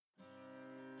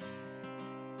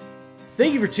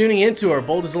Thank you for tuning in to our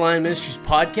Bold as a Lion Ministries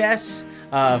podcasts.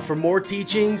 For more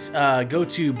teachings, go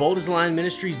to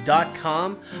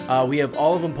boldasLionMinistries.com. We have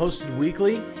all of them posted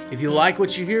weekly. If you like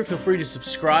what you hear, feel free to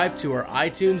subscribe to our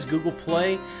iTunes, Google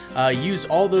Play. Use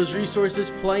all those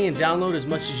resources, play and download as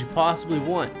much as you possibly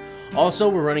want. Also,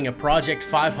 we're running a Project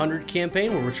 500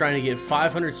 campaign where we're trying to get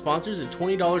 500 sponsors at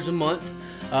 $20 a month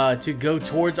to go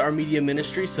towards our media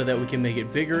ministry so that we can make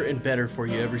it bigger and better for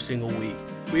you every single week.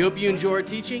 We hope you enjoy our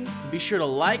teaching. Be sure to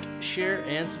like, share,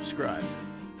 and subscribe.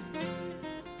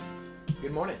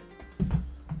 Good morning.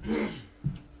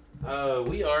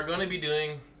 We are going to be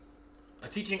doing a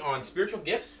teaching on spiritual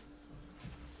gifts,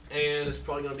 and it's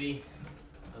probably going to be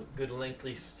a good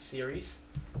lengthy series.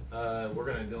 We're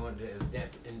going to go into as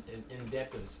in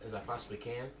depth as I possibly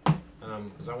can,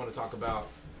 because I want to talk about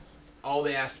all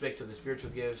the aspects of the spiritual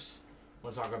gifts. I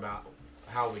want to talk about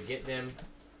how we get them,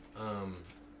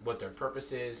 what their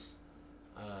purpose is,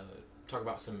 talk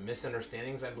about some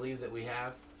misunderstandings I believe that we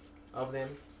have of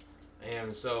them.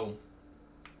 And so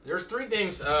there's three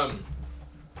things that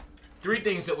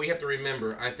we have to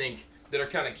remember, I think, that are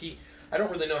kind of key. I don't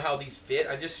really know how these fit.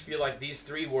 I just feel like these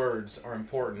three words are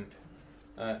important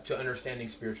to understanding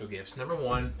spiritual gifts. Number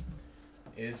one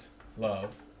is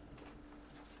love.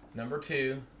 Number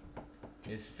two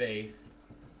is faith.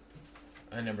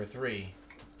 And number three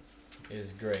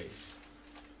is grace.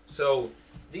 So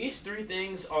these three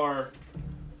things are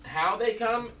how they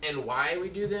come and why we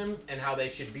do them and how they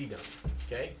should be done.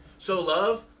 Okay? So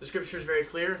love, the scripture is very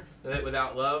clear that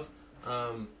without love,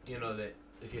 that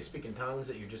if you speak in tongues,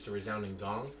 that you're just a resounding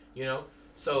gong,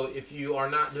 So if you are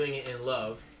not doing it in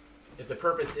love, if the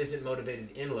purpose isn't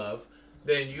motivated in love,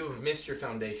 then you've missed your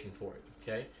foundation for it.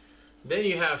 Okay? Then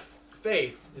you have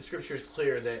faith. The scripture is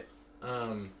clear that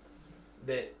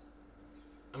that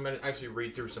I'm going to actually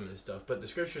read through some of this stuff, but the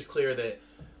scripture is clear that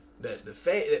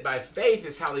by faith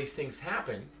is how these things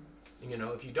happen.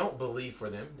 If you don't believe for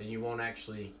them, then you won't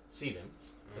actually see them.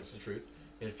 That's the truth.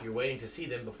 And if you're waiting to see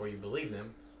them before you believe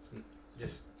them,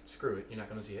 just screw it. You're not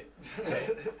going to see it.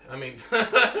 Okay? I mean,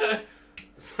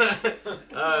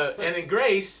 and then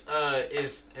grace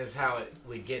is how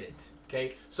we get it.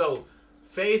 Okay? So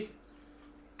faith.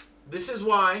 This is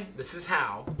why. This is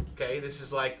how. Okay? This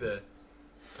is like the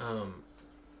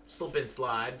slip and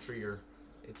slide for your.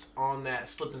 It's on that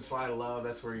slip and slide of love.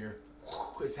 That's where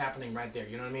it's happening right there.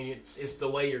 You know what I mean? It's the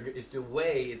way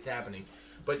it's happening.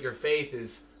 But your faith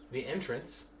is the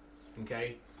entrance,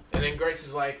 okay? And then grace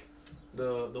is like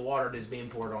the water that is being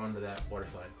poured onto that water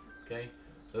slide, okay?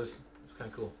 So it's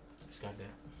kind of cool. Just got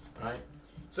that. All right.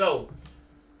 So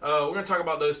we're gonna talk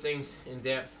about those things in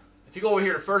depth. If you go over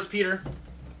here to 1 Peter,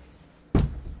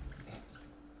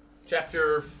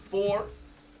 chapter 4,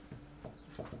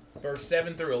 verse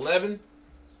 7 through 11.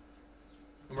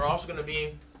 And we're also going to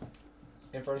be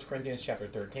in 1 Corinthians chapter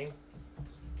 13. And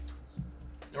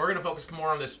we're going to focus more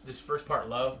on this first part,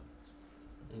 love.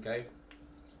 Okay?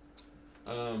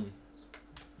 I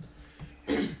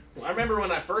remember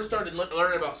when I first started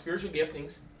learning about spiritual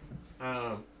giftings,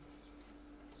 and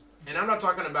I'm not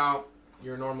talking about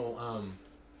your normal,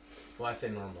 I say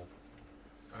normal.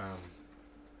 I'm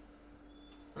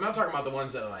not talking about the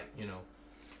ones that are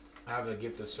have a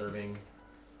gift of serving.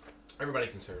 Everybody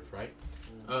can serve, right?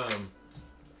 I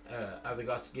have the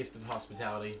God's gift of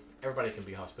hospitality. Everybody can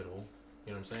be hospitable.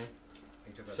 You know what I'm saying?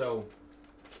 So,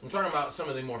 I'm talking about some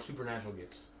of the more supernatural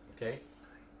gifts, okay?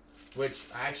 Which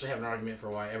I actually have an argument for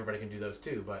why everybody can do those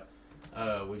too, but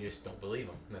we just don't believe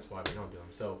them. And that's why we don't do them.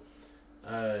 So,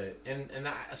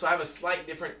 so I have a slight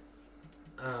different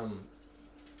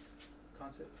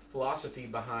concept, philosophy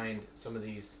behind some of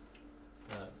these,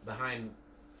 behind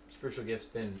spiritual gifts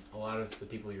than a lot of the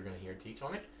people you're going to hear teach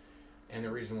on it. And the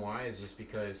reason why is just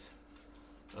because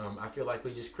I feel like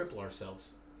we just cripple ourselves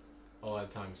a lot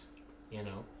of times.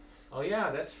 Oh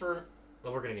yeah, that's for.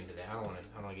 Well, we're gonna get into that. I don't want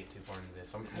to get too far into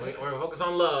this. We're gonna focus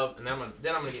on love, and then I'm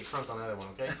gonna get crunk on the other one.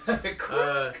 Okay.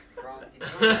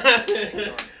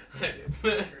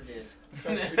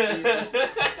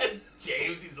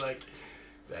 James, he's like,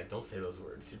 don't say those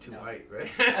words. You're too white,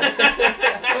 right?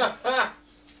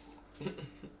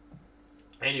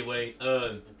 Anyway,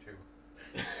 True.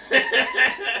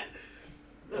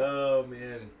 Oh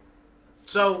man.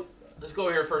 So let's go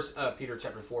here first. Peter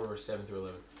chapter 4, verse 7 through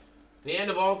 11. The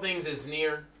end of all things is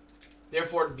near.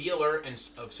 Therefore, be alert and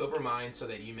of sober mind, so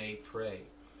that you may pray.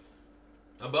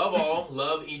 Above all,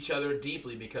 love each other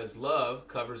deeply, because love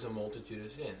covers a multitude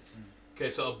of sins. Okay,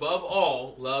 so above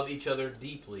all, love each other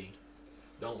deeply.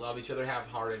 Don't love each other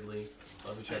half-heartedly.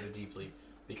 Love each other deeply,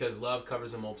 because love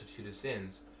covers a multitude of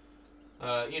sins.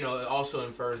 It also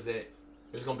infers that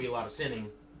there's going to be a lot of sinning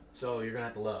So you're going to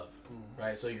have to love,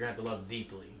 right? So you're going to have to love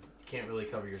deeply. You can't really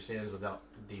cover your sins without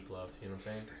deep love. You know what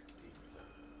I'm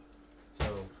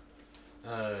saying?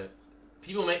 So,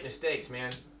 people make mistakes,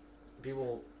 man.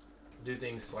 People do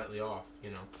things slightly off, you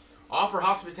know. Offer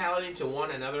hospitality to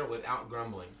one another without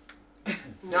grumbling.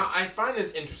 Now, I find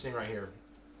this interesting right here.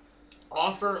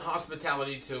 Offer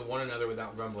hospitality to one another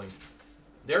without grumbling.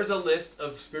 There's a list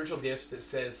of spiritual gifts that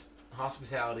says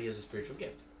hospitality is a spiritual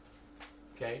gift.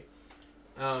 Okay?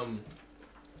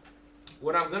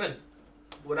 What I'm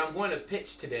going to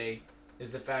pitch today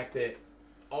is the fact that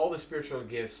all the spiritual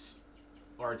gifts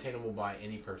are attainable by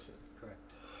any person. Correct.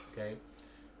 Okay?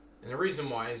 And the reason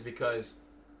why is because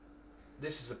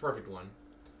this is a perfect one.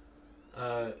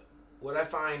 What I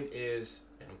find is,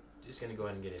 I'm just going to go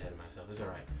ahead and get ahead of myself. It's all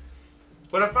right.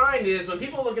 What I find is when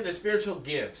people look at the spiritual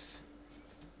gifts,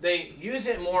 they use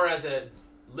it more as a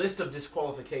list of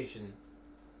disqualification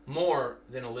more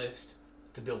than a list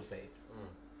to build faith.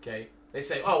 Okay? They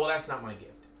say, oh, well, that's not my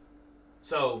gift.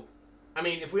 So, I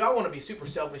mean, if we all want to be super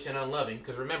selfish and unloving,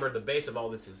 because remember, the base of all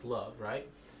this is love, right?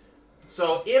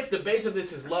 So, if the base of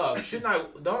this is love,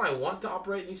 don't I want to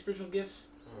operate in these spiritual gifts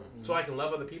so I can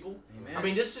love other people? Amen. I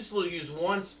mean, just will use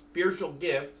one spiritual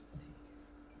gift,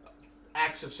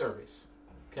 acts of service.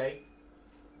 Okay?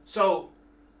 So,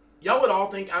 y'all would all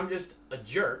think I'm just a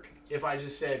jerk if I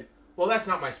just said, well, that's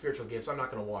not my spiritual gift, so I'm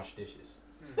not going to wash dishes.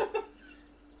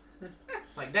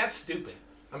 Like, that's stupid.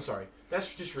 I'm sorry.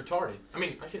 That's just retarded. I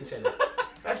mean, I shouldn't say that.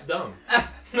 That's dumb.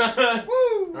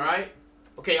 All right?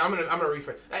 Okay, I'm gonna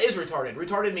rephrase. That is retarded.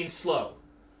 Retarded means slow.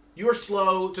 You are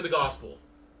slow to the gospel.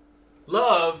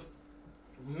 Love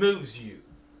moves you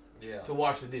to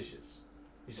wash the dishes.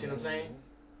 You see what I'm saying?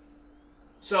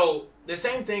 So, the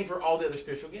same thing for all the other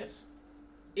spiritual gifts.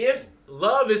 If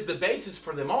love is the basis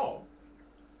for them all,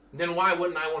 then why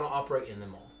wouldn't I want to operate in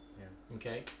them all? Yeah.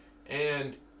 Okay?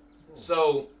 And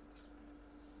so,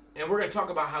 and we're going to talk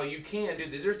about how you can do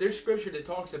this. There's scripture that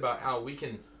talks about how we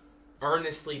can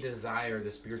earnestly desire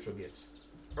the spiritual gifts.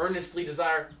 Earnestly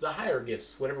desire the higher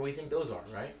gifts, whatever we think those are,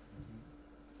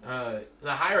 right?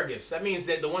 The higher gifts. That means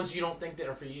that the ones you don't think that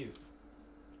are for you.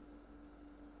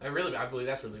 I believe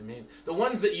that's really mean. The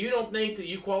ones that you don't think that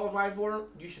you qualify for,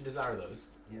 you should desire those.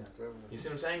 Yeah. You see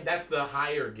what I'm saying? That's the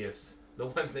higher gifts. The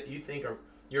ones that you think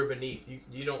you're beneath.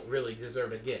 You don't really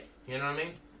deserve to get. You know what I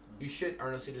mean? You should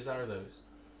earnestly desire those.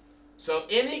 So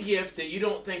any gift that you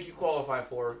don't think you qualify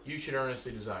for, you should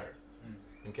earnestly desire.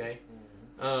 Okay?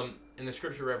 And the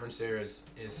scripture reference there is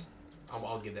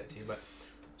I'll give that to you. But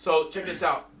so check this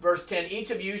out. Verse 10,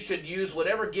 each of you should use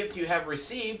whatever gift you have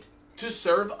received to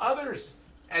serve others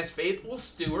as faithful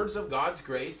stewards of God's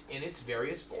grace in its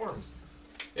various forms.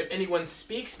 If anyone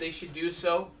speaks, they should do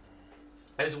so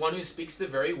as one who speaks the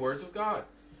very words of God.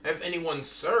 If anyone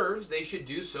serves, they should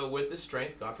do so with the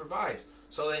strength God provides,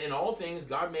 so that in all things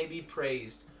God may be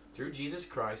praised through Jesus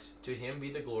Christ. To him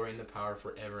be the glory and the power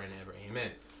forever and ever.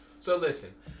 Amen. So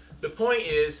listen, the point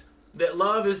is that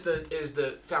love is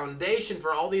the foundation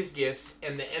for all these gifts,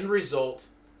 and the end result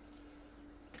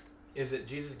is that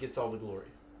Jesus gets all the glory.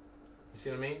 You see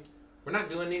what I mean? We're not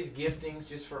doing these giftings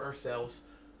just for ourselves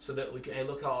so that we can, hey,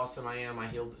 look how awesome I am. I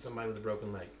healed somebody with a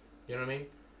broken leg. You know what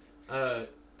I mean?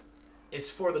 It's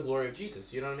for the glory of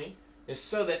Jesus. You know what I mean? It's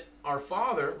so that our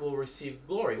Father will receive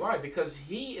glory. Why? Because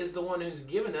he is the one who's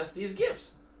given us these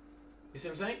gifts. You see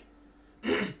what I'm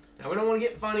saying? Now, we don't want to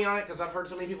get funny on it because I've heard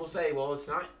so many people say, well,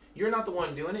 you're not the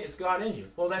one doing it. It's God in you.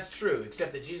 Well, that's true,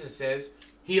 except that Jesus says,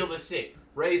 heal the sick,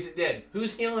 raise the dead.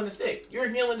 Who's healing the sick? You're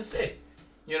healing the sick.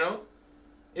 You know?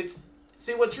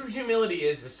 See, what true humility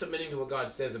is submitting to what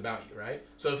God says about you, right?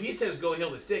 So if he says go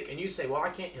heal the sick, and you say, well, I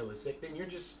can't heal the sick, then you're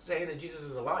just saying that Jesus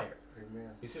is a liar. Amen.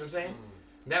 You see what I'm saying?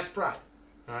 That's pride.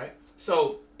 All right?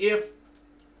 So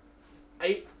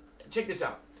check this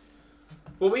out.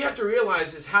 What we have to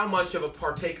realize is how much of a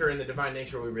partaker in the divine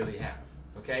nature we really have.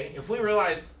 Okay? If we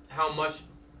realize how much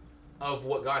of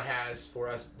what God has for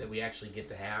us that we actually get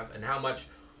to have, and how much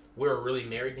we're really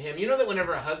married to him. You know that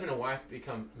whenever a husband and wife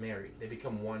become married, they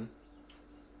become one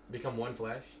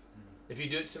flesh. If you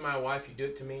do it to my wife, you do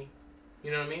it to me.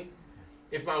 You know what I mean?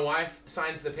 If my wife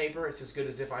signs the paper, it's as good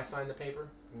as if I signed the paper.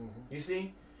 You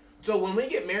see? So when we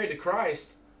get married to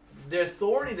Christ, the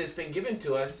authority that's been given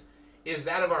to us is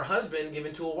that of our husband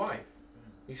given to a wife.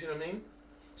 You see what I mean?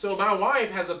 So my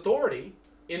wife has authority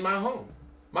in my home.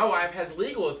 My wife has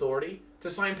legal authority to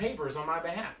sign papers on my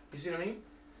behalf. You see what I mean?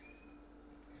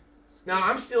 Now,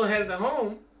 I'm still head of the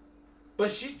home,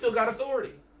 but she's still got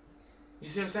authority. You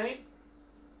see what I'm saying?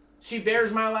 She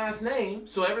bears my last name,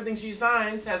 so everything she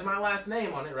signs has my last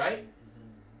name on it, right?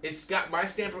 It's got my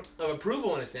stamp of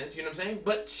approval in a sense, you know what I'm saying?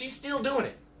 But she's still doing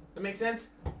it. That make sense?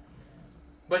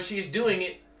 but she's doing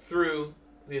it through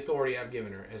the authority I've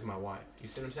given her as my wife. You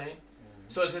see what I'm saying?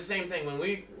 So it's the same thing. When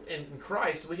we, in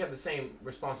Christ, we have the same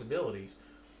responsibilities.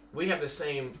 We have the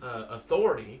same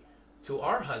authority to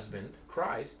our husband,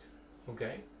 Christ,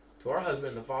 okay? To our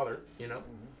husband, the Father, you know?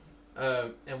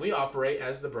 And we operate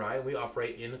as the bride. We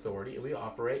operate in authority. And we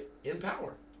operate in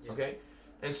power, okay?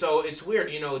 And so it's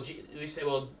weird, you know, we say,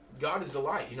 well, God is the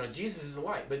light. You know, Jesus is the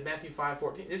light. But Matthew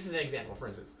 5:14, this is an example, for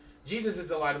instance. Jesus is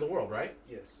the light of the world, right?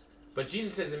 Yes. But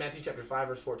Jesus says in Matthew chapter 5,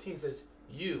 verse 14, says,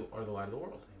 you are the light of the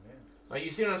world. Amen. Like, you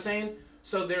see what I'm saying?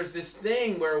 So there's this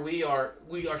thing where we are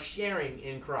sharing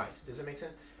in Christ. Does that make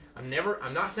sense? I'm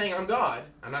not saying I'm God.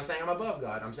 I'm not saying I'm above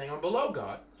God. I'm saying I'm below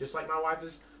God. Just like my wife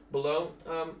is below,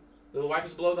 the wife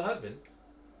is below the husband.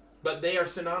 But they are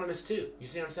synonymous too. You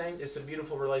see what I'm saying? It's a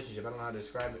beautiful relationship. I don't know how to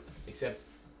describe it except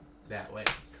that way.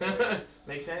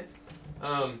 Make sense?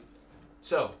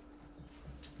 So,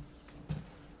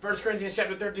 1 Corinthians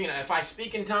chapter 13. If I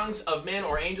speak in tongues of men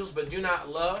or angels, but do not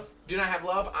have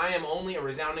love, I am only a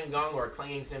resounding gong or a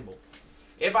clanging cymbal.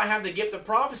 If I have the gift of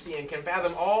prophecy and can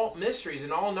fathom all mysteries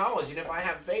and all knowledge, and if I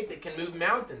have faith that can move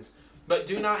mountains, but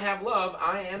do not have love,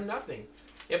 I am nothing.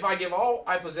 If I give all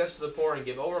I possess to the poor and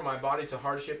give over my body to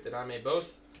hardship that I may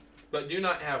boast, but do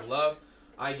not have love,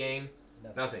 I gain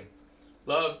nothing.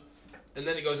 Love, and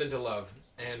then it goes into love.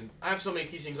 And I have so many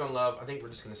teachings on love, I think we're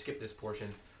just going to skip this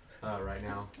portion right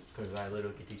now, because I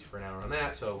literally could teach for an hour on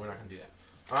that, so we're not going to do that.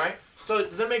 All right? So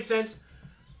does that make sense?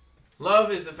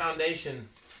 Love is the foundation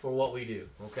for what we do,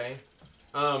 okay?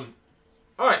 All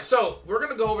right, so we're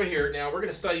going to go over here now. We're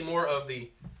going to study more of the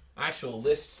actual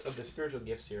lists of the spiritual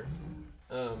gifts here.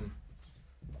 We're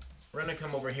going to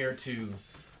come over here to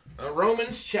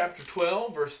Romans chapter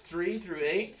 12, verse 3 through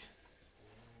 8.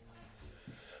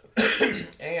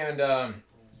 And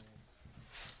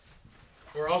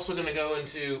we're also going to go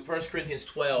into 1 Corinthians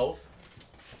 12.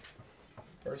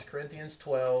 1 Corinthians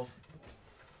 12,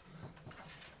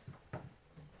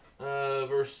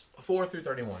 verse 4 through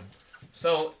 31.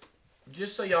 So,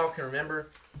 just so y'all can remember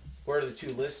where the two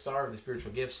lists are of the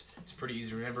spiritual gifts, it's pretty easy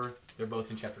to remember. They're both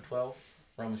in chapter 12.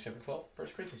 Romans chapter 12, 1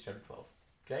 Corinthians chapter 12.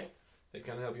 Okay? They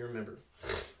kind of help you remember.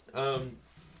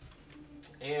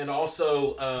 And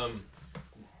also,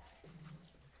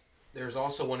 there's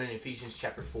also one in Ephesians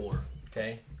chapter 4.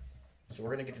 Okay? So we're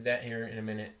going to get to that here in a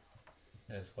minute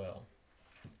as well.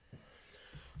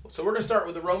 So we're going to start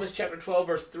with the Romans chapter 12,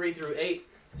 verse 3 through 8.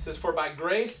 It says, For by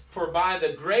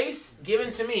the grace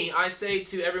given to me, I say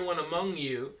to everyone among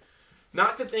you,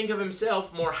 not to think of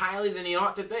himself more highly than he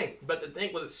ought to think, but to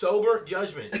think with sober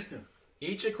judgment,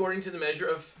 each according to the measure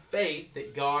of faith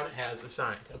that God has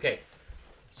assigned. Okay,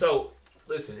 so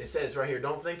listen, it says right here,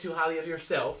 don't think too highly of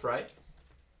yourself, right?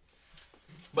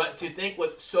 But to think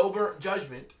with sober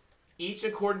judgment, each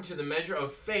according to the measure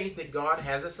of faith that God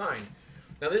has assigned.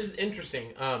 Now this is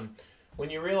interesting. When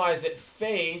you realize that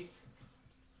faith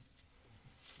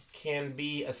can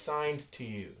be assigned to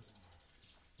you.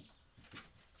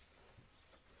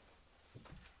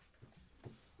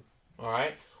 All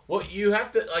right. Well, you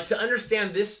have to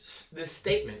understand this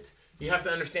statement. You have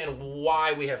to understand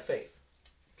why we have faith.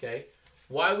 Okay.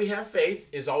 Why we have faith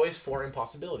is always for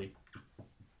impossibility.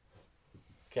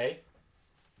 Okay.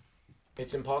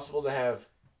 It's impossible to have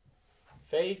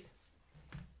faith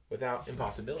without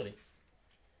impossibility,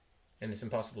 and it's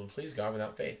impossible to please God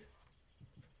without faith.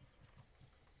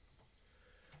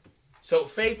 So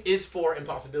faith is for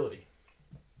impossibility.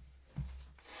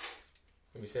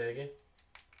 Let me say it again.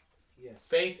 Yes.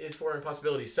 Faith is for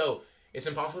impossibility. So it's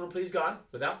impossible to please God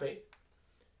without faith,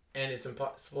 and it's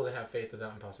impossible to have faith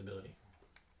without impossibility.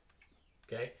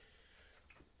 Okay?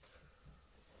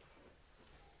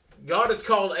 God has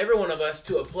called every one of us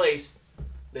to a place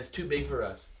that's too big for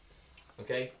us.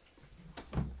 Okay?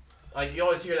 Like you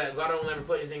always hear that, God will never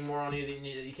put anything more on you that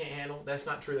you can't handle. That's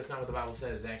not true. That's not what the Bible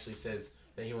says. It actually says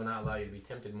that He will not allow you to be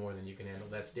tempted more than you can handle.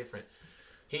 That's different.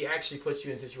 He actually puts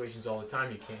you in situations all the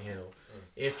time you can't handle.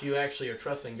 If you actually are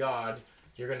trusting God,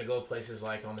 you're going to go places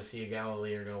like on the Sea of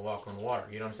Galilee, you're going to walk on the water.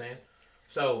 You know what I'm saying?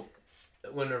 So,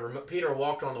 when Peter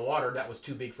walked on the water, that was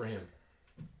too big for him.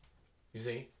 You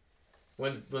see?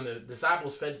 When the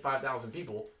disciples fed 5,000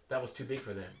 people, that was too big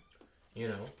for them. You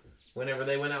know? Whenever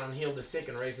they went out and healed the sick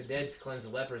and raised the dead, cleansed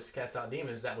the lepers, cast out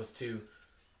demons, that was too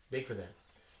big for them.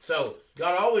 So,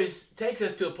 God always takes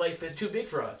us to a place that's too big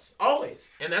for us. Always.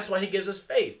 And that's why He gives us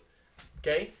faith.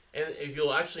 Okay? And if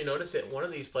you'll actually notice that one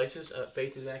of these places,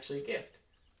 faith is actually a gift.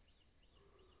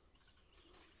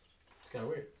 It's kind of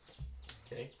weird.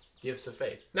 Okay? Gifts of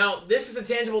faith. Now, this is a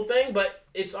tangible thing, but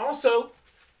it's also,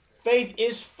 faith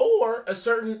is for a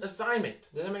certain assignment.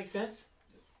 Does that make sense?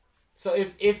 So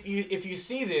if you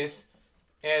see this,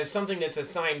 as something that's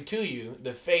assigned to you,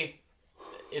 the faith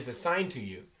is assigned to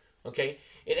you, okay,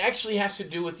 it actually has to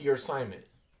do with your assignment.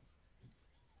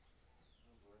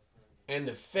 And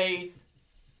the faith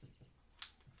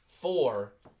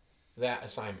for that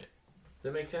assignment.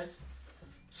 Does that make sense?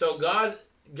 So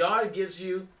God gives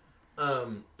you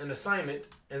an assignment,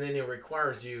 and then it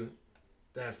requires you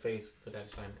to have faith for that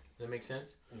assignment. Does that make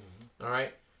sense? Mm-hmm. All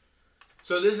right.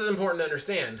 So this is important to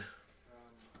understand.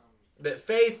 That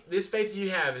this faith you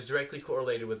have is directly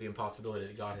correlated with the impossibility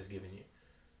that God has given you.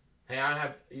 Hey, I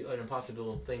have an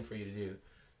impossible thing for you to do,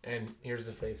 and here's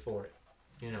the faith for it.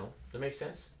 You know, does that make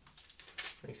sense?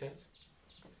 Make sense?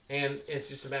 And it's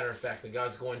just a matter of fact that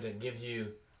God's going to give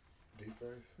you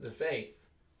the faith.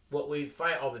 What we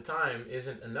fight all the time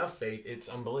isn't enough faith, it's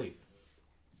unbelief.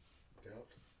 Yep.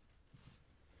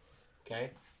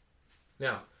 Okay?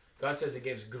 Now, God says it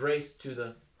gives grace to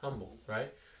the humble,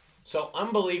 right? So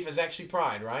unbelief is actually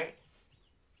pride, right?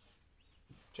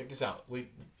 Check this out.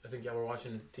 I think y'all were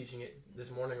teaching it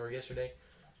this morning or yesterday.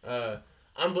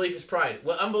 Unbelief is pride.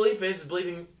 What unbelief is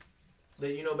believing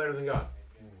that you know better than God.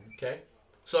 Okay?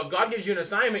 So if God gives you an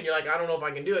assignment, you're like, I don't know if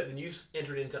I can do it, then you've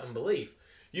entered into unbelief.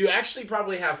 You actually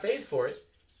probably have faith for it.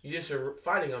 You just are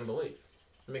fighting unbelief.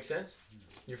 That makes sense?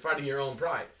 You're fighting your own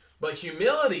pride. But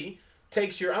humility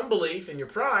takes your unbelief and your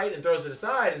pride and throws it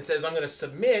aside and says, I'm going to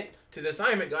submit to the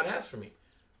assignment God has for me.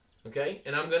 Okay?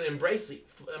 And I'm going to embrace it.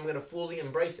 I'm going to fully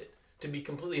embrace it. To be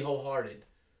completely wholehearted.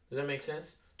 Does that make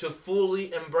sense? To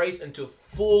fully embrace and to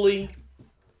fully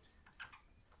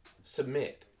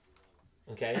submit.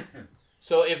 Okay?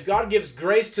 So if God gives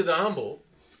grace to the humble,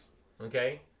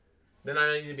 okay, then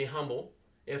I need to be humble.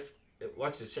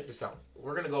 Watch this, check this out.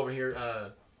 We're going to go over here.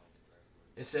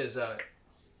 It says,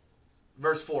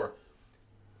 verse 4.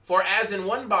 For as in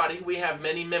one body we have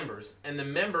many members, and the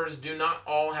members do not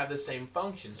all have the same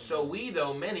function. So we,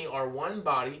 though many, are one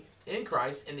body in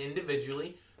Christ, and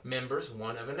individually members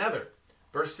one of another.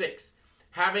 Verse 6.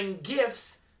 Having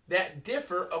gifts that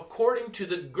differ according to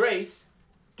the grace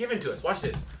given to us. Watch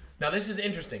this. Now this is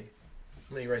interesting.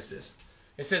 Let me erase this.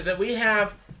 It says that we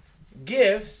have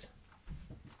gifts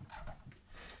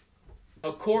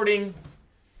according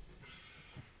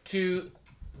to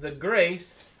the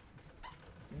grace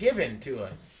given to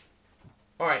us.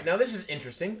 All right, now this is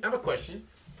interesting. I have a question.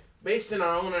 Based on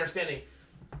our own understanding,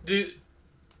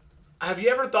 have you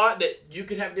ever thought that you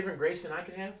could have different grace than I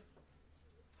could have?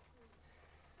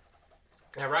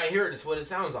 Now right here is what it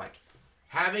sounds like.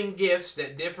 Having gifts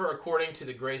that differ according to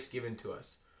the grace given to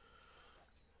us.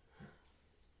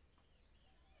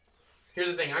 Here's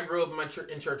the thing. I grew up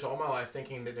in church all my life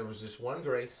thinking that there was just one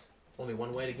grace, only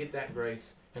one way to get that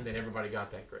grace, and that everybody got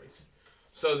that grace.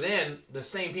 So then, the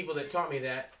same people that taught me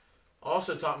that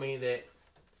also taught me that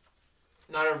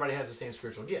not everybody has the same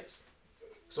spiritual gifts.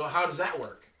 So how does that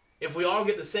work? If we all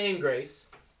get the same grace,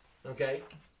 okay?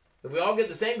 If we all get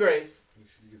the same grace,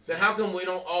 then how come we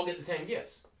don't all get the same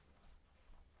gifts?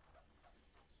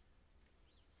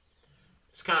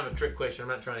 It's kind of a trick question. I'm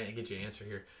not trying to get you an answer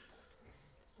here.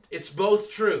 It's both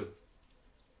true.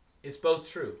 It's both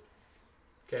true.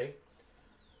 Okay?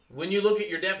 When you look at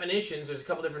your definitions, there's a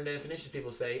couple different definitions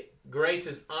people say. Grace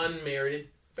is unmerited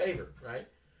favor, right?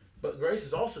 But grace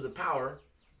is also the power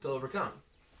to overcome.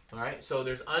 All right? So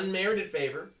there's unmerited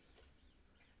favor.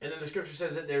 And then the scripture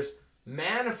says that there's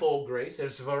manifold grace.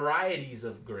 There's varieties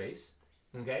of grace.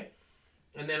 Okay?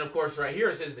 And then, of course, right here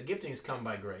it says the giftings come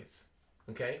by grace.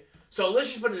 Okay? So let's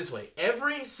just put it this way.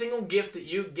 Every single gift that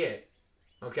you get,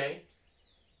 okay,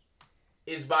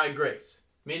 is by grace.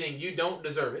 Meaning you don't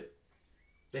deserve it.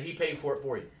 That he paid for it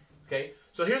for you. Okay?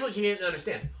 So here's what you need to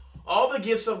understand. All the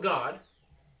gifts of God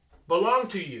belong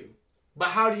to you. But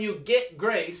how do you get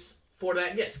grace for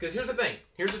that gift? Because here's the thing.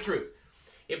 Here's the truth.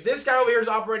 If this guy over here is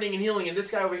operating in healing and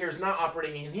this guy over here is not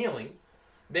operating in healing,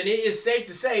 then it is safe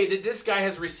to say that this guy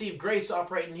has received grace to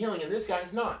operate in healing and this guy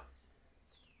is not.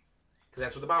 Because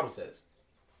that's what the Bible says.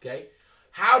 Okay?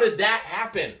 How did that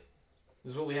happen?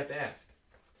 This is what we have to ask.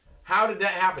 How did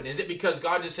that happen? Is it because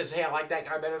God just says, hey, I like that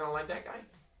guy better than I like that guy?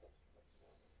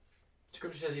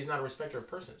 Scripture says he's not a respecter of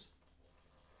persons.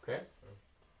 Okay?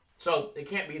 So, it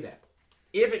can't be that.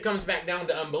 If it comes back down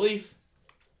to unbelief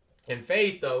and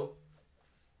faith, though,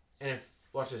 and if,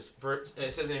 watch this,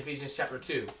 it says in Ephesians chapter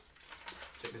 2,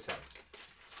 check this out.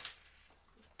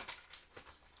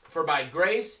 For by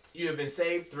grace you have been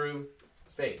saved through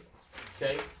faith.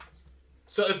 Okay?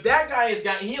 So if that guy has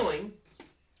got healing,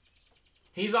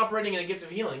 he's operating in a gift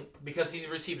of healing because he's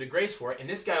received a grace for it. And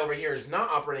this guy over here is not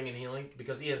operating in healing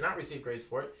because he has not received grace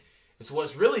for it. And so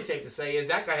what's really safe to say is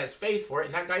that guy has faith for it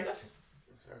and that guy doesn't.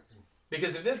 Exactly.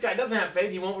 Because if this guy doesn't have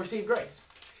faith, he won't receive grace.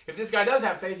 if this guy does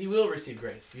have faith, he will receive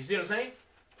grace. You see what I'm saying?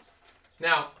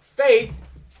 Now, faith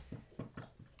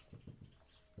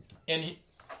and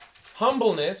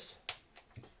humbleness,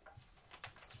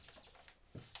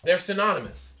 they're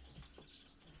synonymous.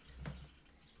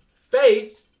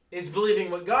 Faith is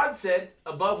believing what God said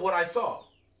above what I saw.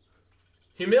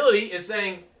 Humility is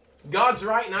saying, God's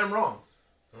right and I'm wrong.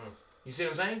 You see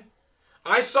what I'm saying?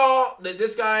 I saw that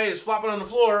this guy is flopping on the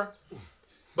floor,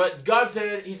 but God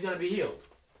said he's going to be healed.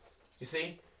 You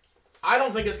see? I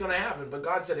don't think it's going to happen, but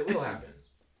God said it will happen.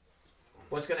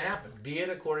 What's going to happen? Be it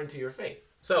according to your faith.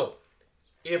 So,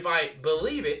 if I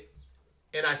believe it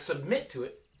and I submit to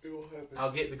it,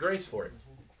 I'll get the grace for it.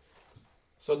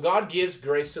 So God gives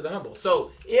grace to the humble.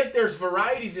 So if there's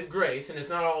varieties of grace, and it's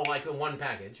not all like in one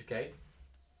package, okay?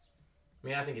 I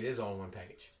mean, I think it is all in one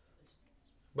package.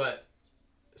 But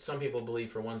some people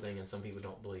believe for one thing and some people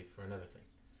don't believe for another thing.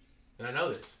 And I know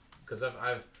this because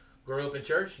I've grew up in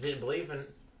church, didn't believe in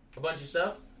a bunch of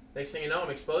stuff. Next thing you know, I'm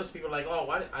exposed. People are like, oh,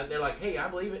 why? They're like, hey, I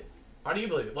believe it. Why do you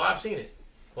believe it? Well, I've seen it.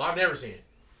 Well, I've never seen it.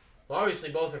 Well, obviously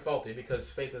both are faulty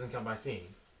because faith doesn't come by seeing.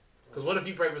 Because what if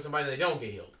you pray for somebody and they don't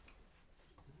get healed?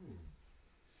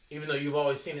 Even though you've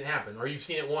always seen it happen, or you've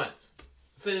seen it once.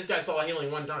 Say this guy saw a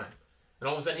healing one time, and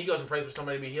all of a sudden he goes and prays for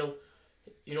somebody to be healed.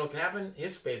 You know what can happen?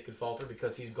 His faith could falter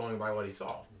because he's going by what he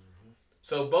saw. Mm-hmm.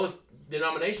 So both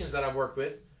denominations that I've worked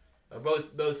with,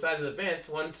 both sides of the fence,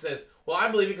 one says, well, I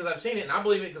believe it because I've seen it, and I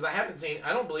believe it because I haven't seen it.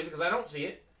 I don't believe it because I don't see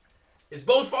it. It's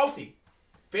both faulty.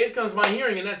 Faith comes by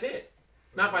hearing, and that's it.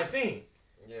 Not by seeing.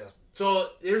 Yeah.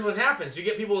 So here's what happens. You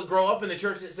get people that grow up in the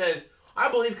church that says,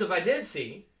 I believe because I did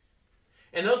see.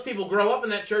 And those people grow up in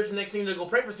that church, and the next thing they go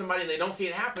pray for somebody and they don't see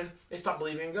it happen, they stop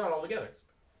believing in God altogether.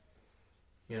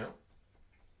 You know?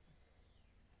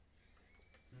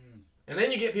 And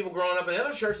then you get people growing up in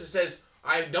another church that says,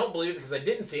 I don't believe it because I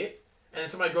didn't see it. And then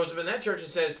somebody grows up in that church and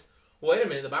says, well, wait a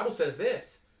minute, the Bible says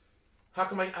this. How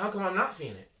come I'm not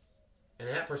seeing it? And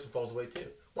then that person falls away too.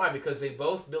 Why? Because they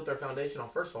both built their foundation on,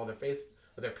 first of all, their faith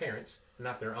with their parents,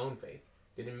 not their own faith.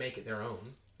 They didn't make it their own,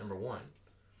 number one.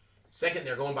 Second,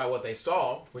 they're going by what they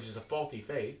saw, which is a faulty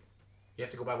faith. You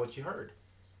have to go by what you heard.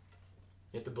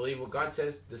 You have to believe what God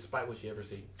says despite what you ever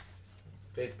see.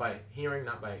 Faith by hearing,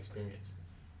 not by experience.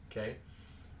 Okay?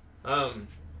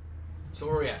 So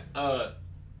where are we at?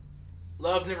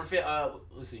 Love never fails.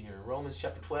 Let's see here. Romans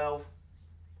chapter 12.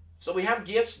 So we have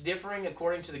gifts differing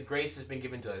according to the grace that's been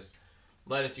given to us.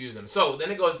 Let us use them. So then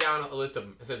it goes down a list of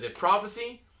them. It says, if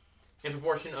prophecy in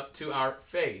proportion up to our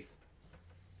faith.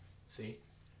 See?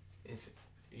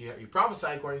 You prophesy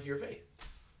according to your faith.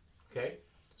 Okay?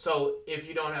 So if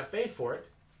you don't have faith for it,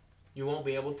 you won't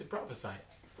be able to prophesy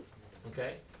it.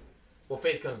 Okay? Well,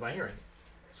 faith comes by hearing.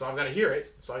 So I've got to hear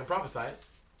it so I can prophesy it.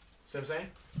 See what I'm saying?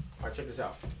 All right, check this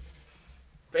out.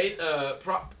 Faith,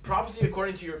 prophecy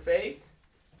according to your faith.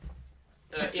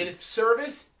 In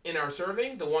service, in our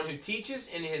serving, the one who teaches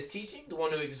in his teaching, the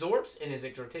one who exhorts in his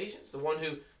exhortations, the one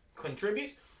who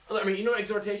contributes. I mean, you know what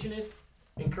exhortation is?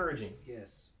 Encouraging.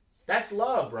 Yes. That's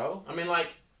love, bro. I mean, like,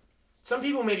 some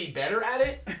people may be better at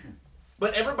it,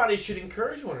 but everybody should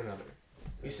encourage one another.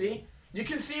 You see? You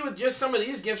can see with just some of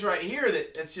these gifts right here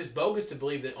that it's just bogus to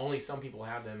believe that only some people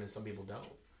have them and some people don't.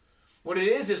 What it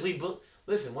is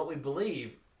listen, what we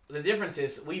believe, the difference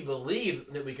is we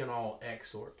believe that we can all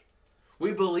exhort.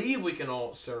 We believe we can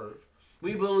all serve.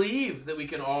 We believe that we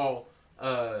can all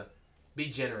be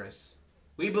generous.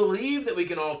 We believe that we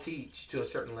can all teach to a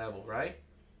certain level, right?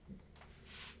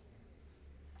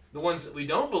 The ones that we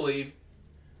don't believe,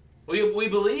 we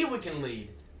believe we can lead.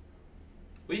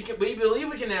 We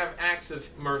believe we can have acts of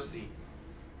mercy.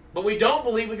 But we don't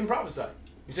believe we can prophesy.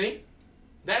 You see?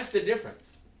 That's the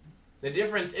difference. The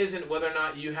difference isn't whether or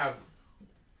not you have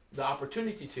the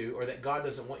opportunity to, or that God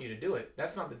doesn't want you to do it.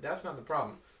 That's not the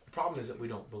problem. The problem is that we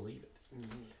don't believe it.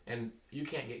 Mm-hmm. And you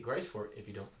can't get grace for it if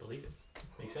you don't believe it.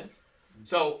 Make sense? Mm-hmm.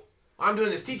 So I'm doing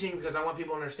this teaching because I want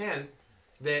people to understand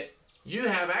that you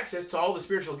have access to all the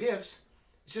spiritual gifts.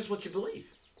 It's just what you believe.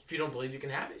 If you don't believe you can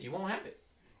have it, you won't have it.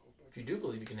 If you do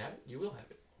believe you can have it, you will have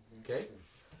it. Okay?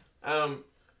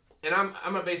 And I'm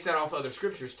going to base that off other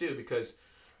scriptures too, because,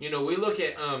 we look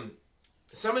at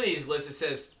some of these lists. It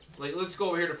says, like, let's go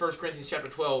over here to 1 Corinthians chapter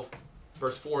 12,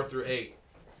 verse 4 through 8.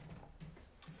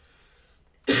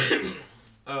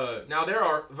 Now there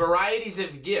are varieties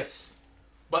of gifts,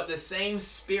 but the same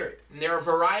Spirit. And there are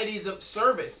varieties of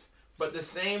service, but the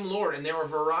same Lord. And there are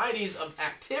varieties of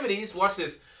activities. Watch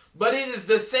this. But it is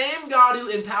the same God who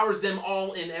empowers them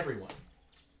all in everyone.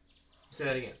 Say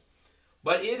that again.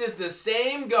 But it is the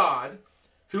same God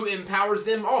who empowers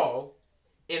them all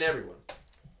in everyone.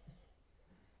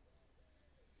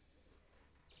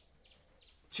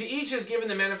 To each is given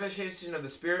the manifestation of the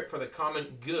Spirit for the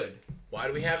common good. Why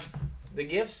do we have the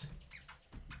gifts?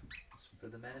 For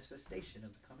the manifestation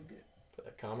of the common good. For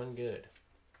the common good.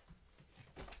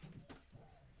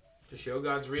 To show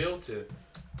God's real, to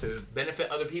benefit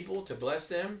other people, to bless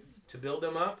them, to build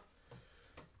them up.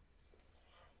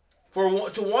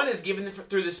 To one is given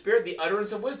through the Spirit the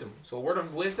utterance of wisdom. So a word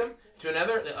of wisdom. To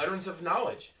another, the utterance of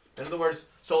knowledge. In other words,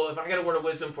 so if I got a word of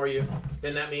wisdom for you,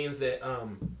 then that means that,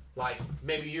 like,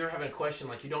 maybe you're having a question,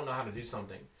 like you don't know how to do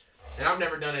something. And I've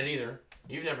never done it either.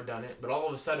 You've never done it. But all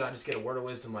of a sudden, I just get a word of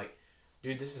wisdom like,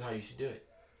 dude, this is how you should do it.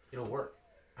 It'll work.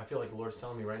 I feel like the Lord's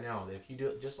telling me right now that if you do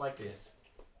it just like this,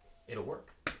 it'll work.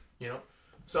 You know?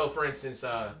 So, for instance,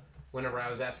 whenever I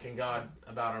was asking God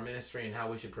about our ministry and how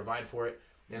we should provide for it,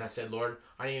 and I said, Lord,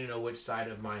 I need to know which side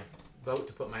of my boat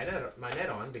to put my net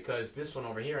on, because this one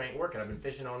over here ain't working. I've been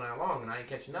fishing all night long and I ain't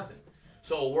catching nothing.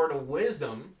 So a word of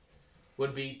wisdom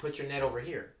would be put your net over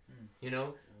here. You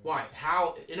know? Why?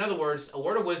 How? In other words, a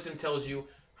word of wisdom tells you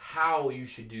how you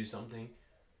should do something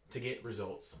to get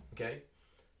results. Okay?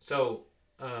 So,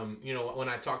 you know, when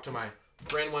I talked to my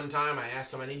friend one time, I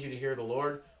asked him, I need you to hear the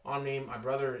Lord on me. My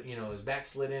brother, you know, is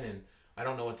backslidden and I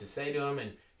don't know what to say to him.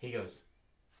 And he goes,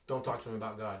 don't talk to him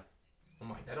about God. I'm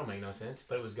like, that don't make no sense.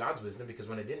 But it was God's wisdom, because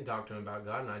when I didn't talk to him about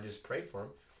God and I just prayed for him,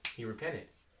 he repented.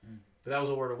 But that was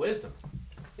a word of wisdom.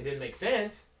 It didn't make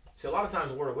sense. See, a lot of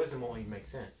times a word of wisdom won't even make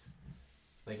sense.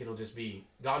 Like, it'll just be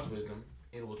God's wisdom.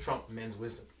 It will trump men's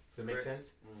wisdom. Does that make sense?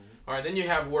 Mm-hmm. All right, then you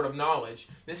have word of knowledge.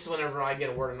 This is whenever I get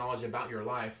a word of knowledge about your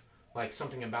life, like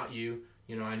something about you.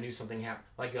 You know, I knew something happened.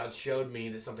 Like God showed me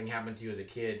that something happened to you as a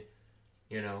kid,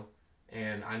 you know,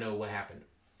 and I know what happened.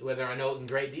 Whether I know it in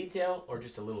great detail or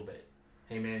just a little bit.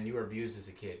 Hey, man, you were abused as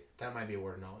a kid. That might be a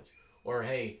word of knowledge. Or,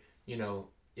 hey, you know,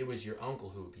 it was your uncle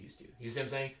who abused you. You see what I'm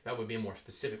saying? That would be a more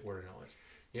specific word of knowledge.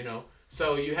 You know?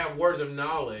 So you have words of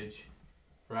knowledge,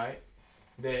 right,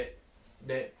 that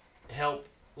help.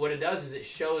 What it does is it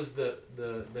shows the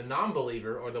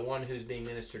non-believer, or the one who's being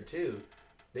ministered to,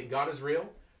 that God is real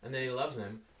and that he loves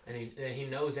them and he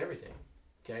knows everything.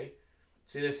 Okay?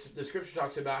 See, the scripture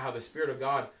talks about how the Spirit of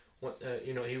God,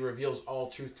 you know, he reveals all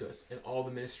truth to us, and all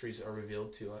the mysteries are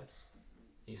revealed to us.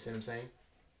 You see what I'm saying?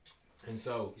 And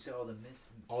so, you said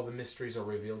all the mysteries are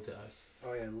revealed to us.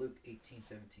 Oh yeah, Luke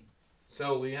 18:17.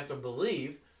 So we have to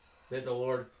believe that the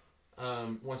Lord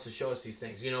wants to show us these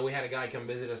things. You know, we had a guy come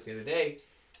visit us the other day,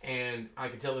 and I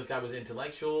could tell this guy was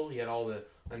intellectual. He had all the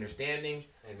understanding.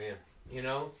 Amen. You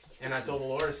know, and I told the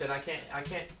Lord, I said, I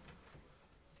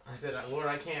said, Lord,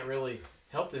 I can't really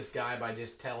help this guy by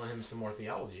just telling him some more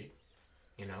theology.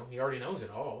 You know, he already knows it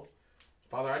all.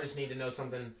 Father, I just need to know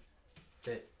something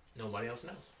that nobody else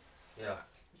knows. Yeah.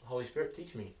 Holy Spirit,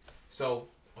 teach me. So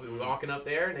we were walking up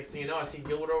there. Next thing you know, I see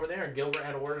Gilbert over there, and Gilbert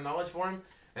had a word of knowledge for him,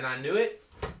 and I knew it.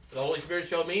 The Holy Spirit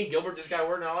showed me. Gilbert just got a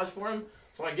word of knowledge for him.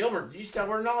 So I'm like, Gilbert, you just got a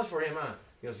word of knowledge for him, huh?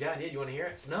 He goes, yeah, I did. You want to hear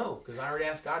it? No, because I already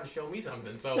asked God to show me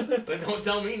something. So they don't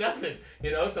tell me nothing.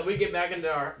 You know. So we get back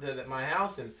into my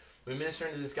house, and we minister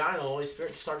into this guy, and the Holy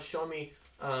Spirit starts showing me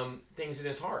things in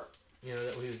his heart, you know,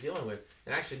 that he was dealing with,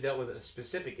 and actually dealt with a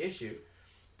specific issue,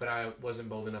 but I wasn't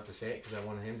bold enough to say it because I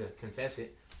wanted him to confess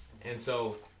it. And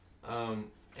so,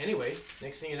 anyway,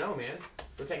 next thing you know, man,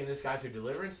 we're taking this guy through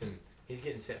deliverance, and he's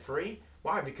getting set free.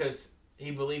 Why? Because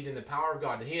he believed in the power of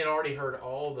God. He had already heard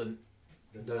all the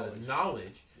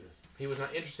knowledge. Yes. He was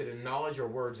not interested in knowledge or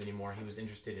words anymore. He was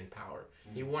interested in power.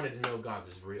 Mm-hmm. He wanted to know God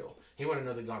was real. He wanted to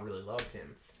know that God really loved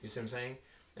him. You see what I'm saying?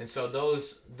 And so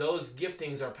those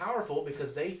giftings are powerful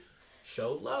because they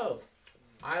show love.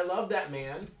 I love that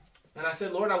man. And I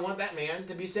said, Lord, I want that man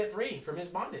to be set free from his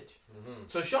bondage. Mm-hmm.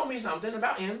 So show me something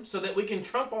about him so that we can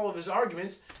trump all of his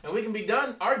arguments and we can be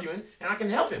done arguing and I can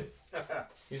help him.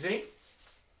 You see?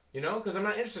 You know, because I'm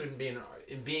not interested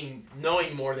in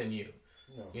knowing more than you.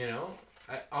 No. You know?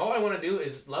 All I want to do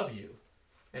is love you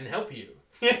and help you.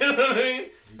 You know what I mean?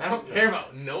 I don't care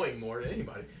about knowing more than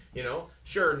anybody. You know?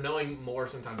 Sure, knowing more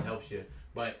sometimes helps you,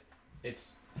 but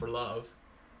it's for love.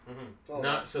 Mm-hmm.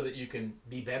 Not so that you can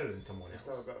be better than someone else. It's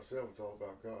not about self, it's all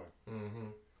about God. Mm-hmm.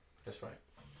 That's right.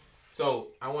 So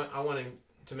I want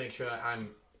to make sure that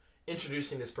I'm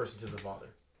introducing this person to the Father,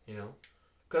 you know?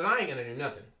 Because I ain't going to do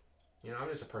nothing. You know, I'm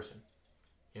just a person,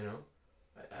 you know?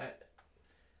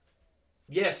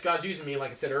 Yes, God's using me, like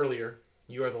I said earlier.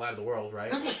 You are the light of the world,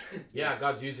 right? Yeah,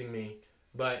 God's using me,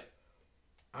 but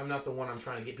I'm not the one I'm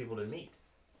trying to get people to meet,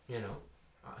 you know?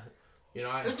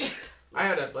 I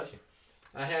had a, bless you.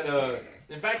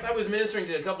 In fact, I was ministering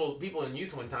to a couple of people in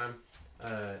youth one time,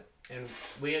 and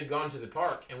we had gone to the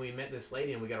park, and we met this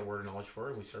lady, and we got a word of knowledge for her,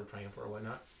 and we started praying for her and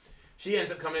whatnot. she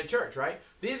ends up coming to church, right?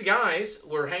 These guys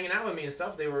were hanging out with me and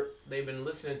stuff. They've been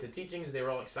listening to teachings. They were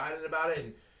all excited about it.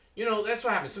 And, you know, that's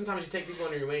what happens. Sometimes you take people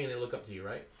under your wing and they look up to you,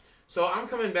 right? So I'm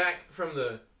coming back from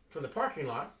the parking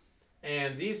lot,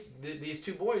 and these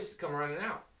two boys come running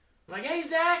out. I'm like, hey,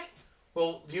 Zach!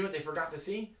 Well, you know what they forgot to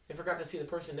see? They forgot to see the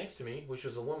person next to me, which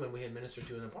was a woman we had ministered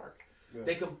to in the park. Yeah.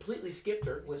 They completely skipped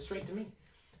her, went straight to me.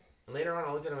 And later on,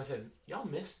 I looked at them and I said, y'all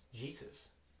missed Jesus.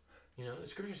 You know, the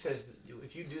scripture says that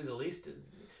if you do the least,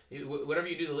 whatever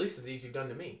you do the least of these, you've done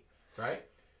to me, right?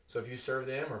 So if you serve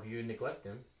them or if you neglect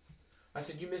them, I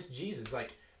said, you missed Jesus.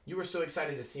 Like, you were so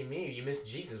excited to see me, you missed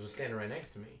Jesus was standing right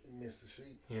next to me. You missed the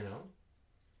sheep. You know?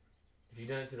 If you've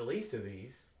done it to the least of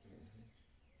these,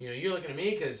 you know, you're looking at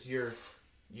me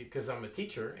because I'm a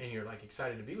teacher and you're like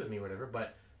excited to be with me or whatever,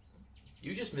 but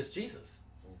you just missed Jesus.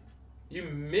 You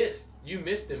missed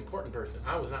the important person.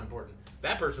 I was not important.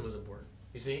 That person was important.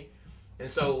 You see? And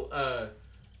so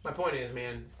my point is,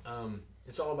 man,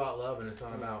 it's all about love, and it's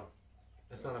not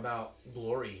about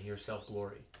glory, your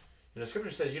self-glory. You know,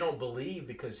 Scripture says you don't believe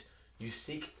because you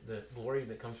seek the glory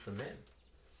that comes from men.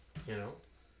 You know?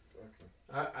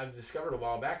 I've discovered a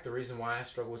while back the reason why I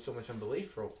struggled with so much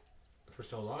unbelief for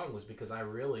so long was because I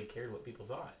really cared what people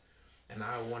thought. And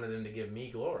I wanted them to give me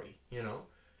glory, you know?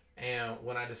 And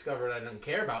when I discovered I didn't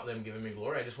care about them giving me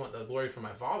glory, I just want the glory from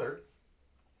my Father,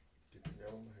 get the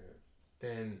nail on the head.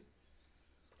 Then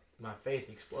my faith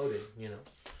exploded, you know?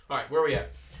 All right, where are we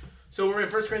at? So we're in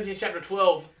 1 Corinthians chapter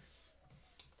 12.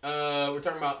 We're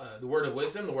talking about the word of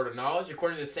wisdom, the word of knowledge,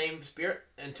 according to the same Spirit,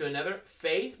 and to another,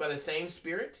 faith by the same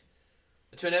Spirit,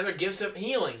 to another, gifts of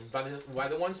healing by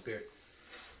the one Spirit.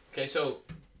 Okay, so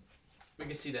we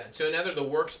can see that. To another, the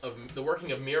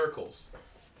working of miracles.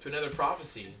 To another,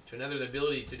 prophecy. To another, the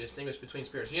ability to distinguish between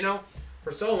spirits. You know,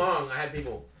 for so long, I had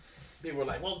people were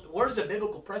like, well, where's the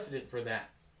biblical precedent for that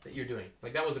you're doing?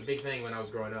 Like, that was a big thing when I was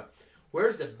growing up.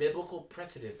 Where's the biblical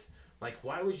precedent? Like,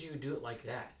 why would you do it like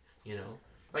that? You know?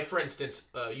 Like, for instance,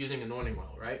 using anointing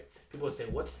oil, right? People would say,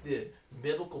 what's the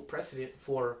biblical precedent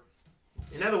for...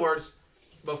 In other words,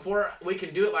 before we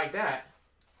can do it like that,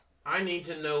 I need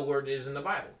to know where it is in the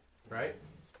Bible, right?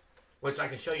 Which I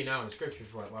can show you now in the scriptures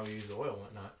why we use the oil and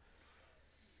whatnot.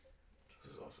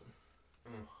 This is awesome.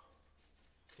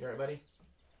 You alright, buddy?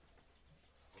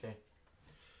 Okay.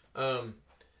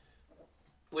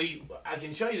 I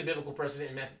can show you the biblical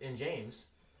precedent in James,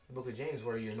 the book of James,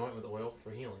 where you anoint with oil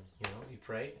for healing. You know, you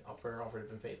pray, all prayer offered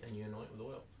up in faith, and you anoint with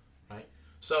oil, right?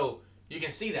 So you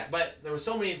can see that. But there were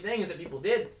so many things that people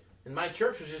did, and my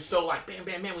church was just so like, bam,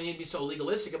 bam, bam, we need to be so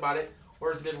legalistic about it.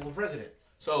 Where's the biblical precedent?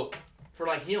 So for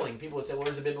like healing, people would say, well,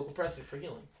 where's the biblical precedent for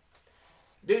healing?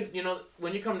 Dude, you know,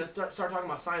 when you come to start talking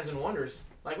about signs and wonders,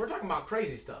 like we're talking about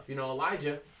crazy stuff. You know,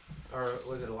 Elijah, or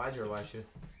was it Elijah or Elisha?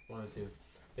 One of the two.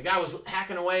 The guy was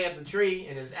hacking away at the tree,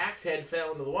 and his axe head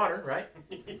fell into the water, right?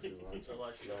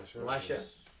 Elisha.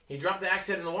 He dropped the axe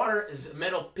head in the water. His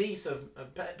piece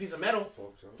of metal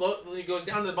he goes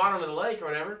down to the bottom of the lake or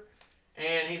whatever,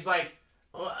 and he's like,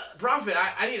 "Prophet,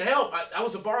 I need help. That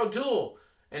was a borrowed tool."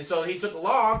 And so he took a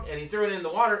log and he threw it in the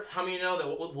water. How many of you know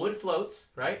that wood floats,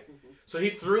 right? So he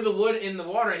threw the wood in the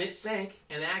water and it sank,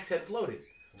 and the axe head floated.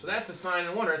 So that's a sign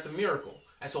and wonder. That's a miracle.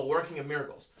 That's a working of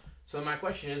miracles. So my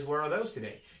question is, where are those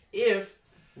today? If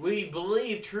we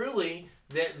believe truly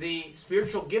that the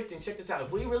spiritual gifting, check this out,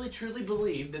 if we really truly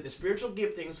believe that the spiritual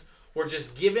giftings were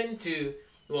just given to,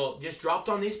 just dropped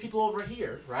on these people over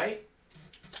here, right?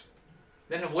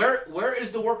 Then where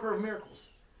is the worker of miracles?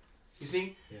 You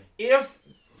see? Yeah.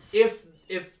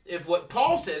 If what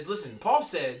Paul says, listen, Paul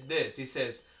said this, he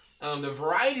says, the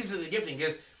varieties of the gifting,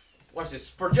 because, watch this,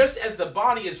 for just as the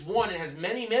body is one and has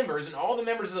many members, and all the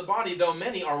members of the body, though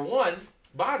many, are one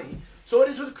body, so it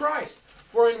is with Christ.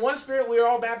 For in one Spirit we are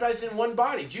all baptized in one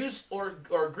body, Jews or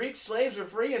Greeks, slaves or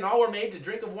free, and all were made to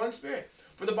drink of one Spirit.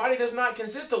 For the body does not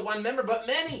consist of one member, but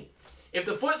many. If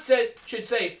the foot should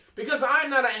say, because I am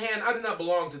not a hand, I do not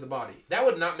belong to the body, that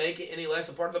would not make it any less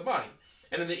a part of the body.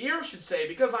 And if the ear should say,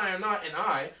 because I am not an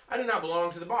eye, I do not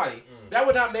belong to the body, that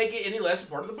would not make it any less a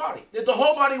part of the body. If the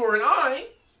whole body were an eye,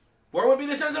 where would be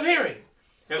the sense of hearing?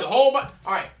 If the whole body...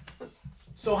 All right.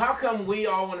 So how come we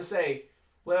all want to say,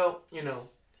 well, you know,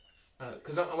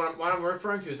 because what I'm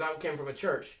referring to is I came from a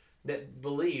church that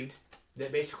believed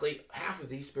that basically half of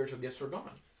these spiritual gifts were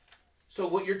gone. So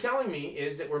what you're telling me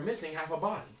is that we're missing half a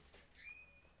body.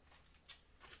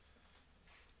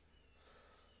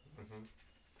 Mm-hmm.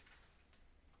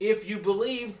 If you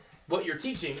believed what you're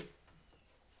teaching,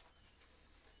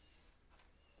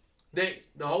 that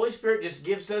the Holy Spirit just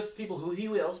gives us people who He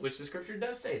wills, which the Scripture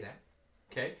does say that,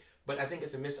 okay? But I think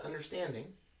it's a misunderstanding,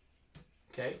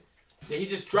 okay? That he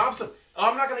just drops them. Oh,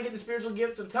 I'm not going to get the spiritual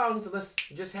gift of tongues unless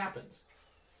it just happens.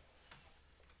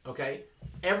 Okay?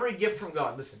 Every gift from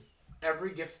God, listen,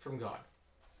 every gift from God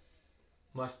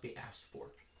must be asked for.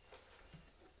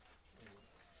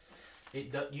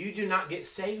 You do not get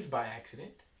saved by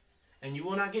accident, and you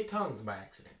will not get tongues by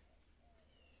accident.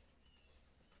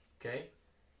 Okay?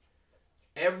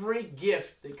 Every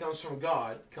gift that comes from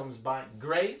God comes by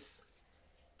grace,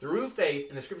 through faith,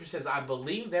 and the scripture says, I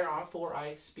believe, therefore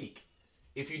I speak.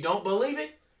 If you don't believe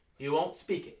it, you won't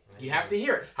speak it. You have to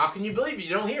hear it. How can you believe if you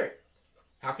don't hear it?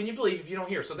 How can you believe if you don't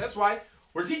hear it? So that's why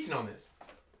we're teaching on this.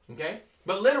 Okay?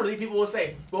 But literally, people will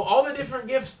say, well, all the different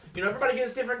gifts, everybody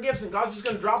gets different gifts, and God's just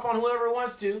going to drop on whoever he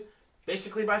wants to.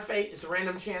 Basically, by fate, it's a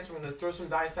random chance. We're going to throw some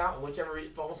dice out, and whichever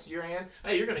falls to your hand,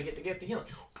 hey, you're going to get the gift of healing.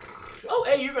 Oh,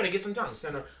 hey, you're going to get some tongues.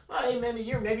 And, hey, maybe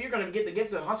you're going to get the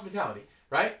gift of hospitality,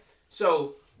 right?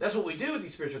 So that's what we do with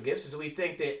these spiritual gifts, is we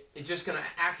think that it's just going to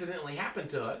accidentally happen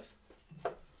to us.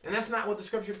 And that's not what the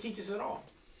scripture teaches at all.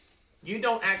 You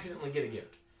don't accidentally get a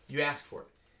gift. You ask for it.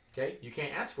 Okay? You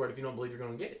can't ask for it if you don't believe you're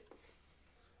going to get it.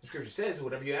 The scripture says,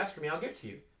 whatever you ask for me, I'll give to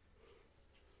you.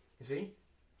 You see?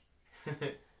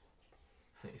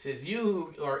 It says,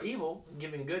 you who are evil,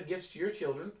 giving good gifts to your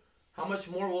children, how much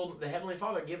more will the Heavenly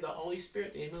Father give the Holy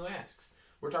Spirit to him who asks?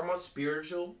 We're talking about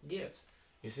spiritual gifts.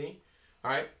 You see? All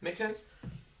right? Make sense?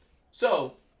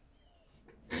 So,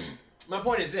 my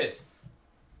point is this.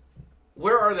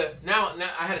 Where are the... Now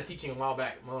I had a teaching a while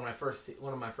back, one of my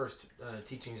first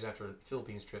teachings after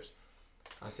Philippines trips.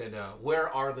 I said, where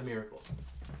are the miracles?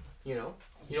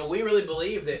 We really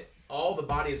believe that all the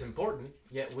body is important,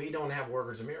 yet we don't have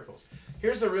workers of miracles.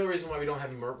 Here's the real reason why we don't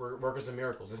have workers of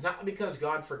miracles. It's not because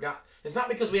God forgot. It's not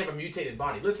because we have a mutated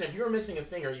body. Listen, if you were missing a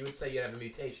finger, you would say you have a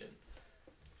mutation.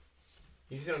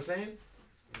 You see what I'm saying?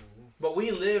 Mm-hmm. But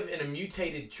we live in a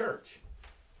mutated church.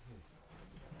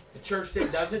 A church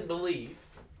that doesn't believe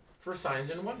for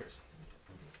signs and wonders.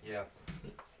 Yeah.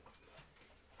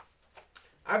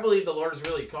 I believe the Lord has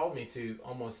really called me to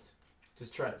almost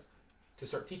just try to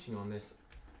start teaching on this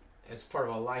as part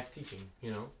of a life teaching,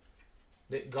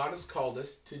 that God has called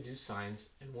us to do signs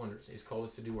and wonders. He's called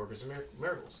us to do workers of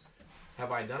miracles.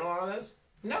 Have I done a lot of those?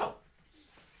 No.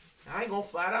 I ain't going to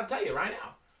flat out tell you right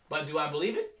now. But do I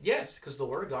believe it? Yes, because the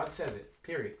Word of God says it,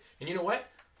 period. And you know what?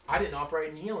 I didn't operate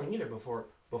in healing either before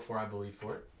I believed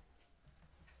for it.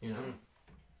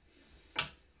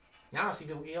 Now I see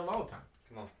people get healed all the time.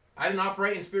 Come on. I didn't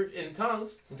operate in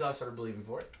tongues until I started believing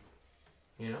for it.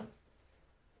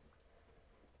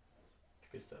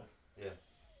 Good stuff. Yeah.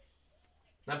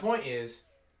 My point is,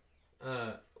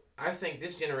 I think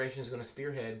this generation is going to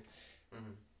spearhead.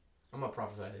 Mm-hmm. I'm going to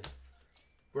prophesy this.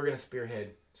 We're going to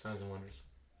spearhead signs and wonders.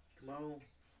 Come on.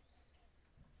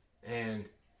 And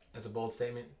that's a bold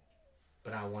statement,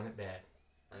 but I want it bad.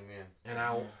 Amen. And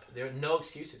there are no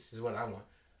excuses is what I want.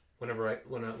 When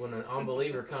an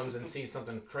unbeliever comes and sees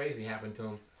something crazy happen to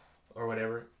him or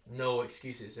whatever, no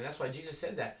excuses. And that's why Jesus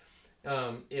said that.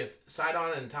 If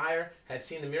Sidon and Tyre had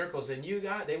seen the miracles that you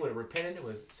got, they would have repented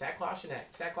with sackcloth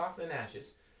and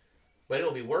ashes. But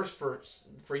it'll be worse for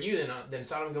you than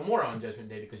Sodom and Gomorrah on Judgment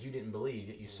Day because you didn't believe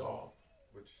that you saw.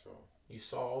 What you saw? You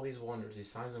saw all these wonders,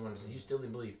 these signs and wonders, and you still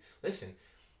didn't believe. Listen,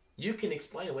 you can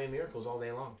explain away miracles all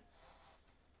day long.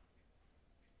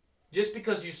 Just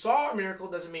because you saw a miracle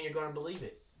doesn't mean you're going to believe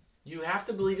it. You have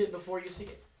to believe it before you see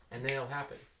it, and then it'll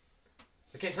happen.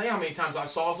 I can't tell you how many times I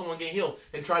saw someone get healed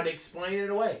and tried to explain it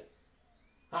away.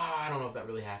 I don't know if that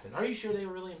really happened. Are you sure they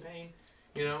were really in pain?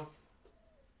 I'll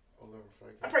never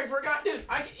fake it. I prayed for a guy, dude.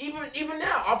 Even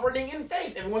now, operating in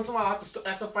faith, every once in a while I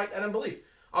have to fight that unbelief.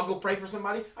 I'll go pray for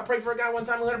somebody. I prayed for a guy one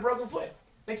time who had a broken foot.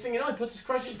 Next thing you know, he puts his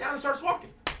crutches down and starts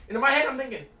walking. And in my head, I'm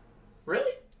thinking,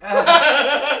 really?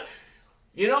 The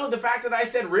fact that I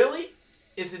said really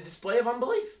is a display of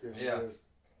unbelief. Yeah.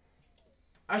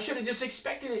 I should have just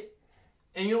expected it.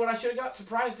 And you know what I should have got?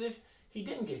 Surprised if he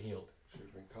didn't get healed. Should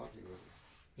have been cocky with it.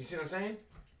 You see what I'm saying?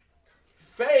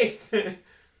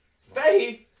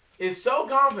 Faith is so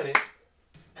confident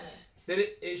that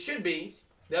it should be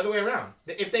the other way around.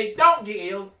 That if they don't get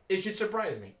healed, it should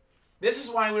surprise me. This is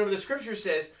why whenever the scripture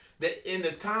says that in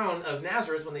the town of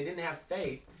Nazareth, when they didn't have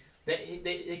faith, that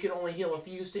they could only heal a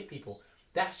few sick people.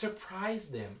 That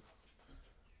surprised them.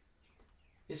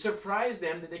 It surprised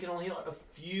them that they could only heal a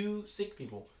few sick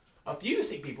people. A few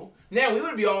sick people. Now, we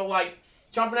would be all like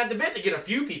chomping at the bit to get a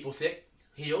few people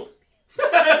healed.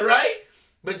 Right?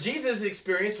 But Jesus'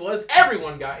 experience was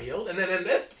everyone got healed. And then in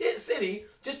this city,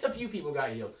 just a few people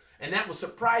got healed. And that was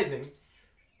surprising.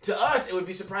 To us, it would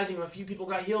be surprising if a few people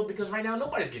got healed because right now,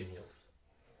 nobody's getting healed.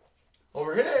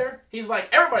 Over there, he's like,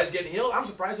 everybody's getting healed. I'm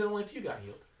surprised that only a few got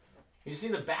healed. You see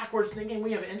the backwards thinking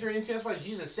we have entered into? That's why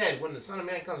Jesus said, when the Son of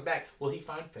Man comes back, will he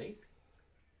find faith?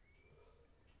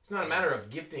 It's not a matter of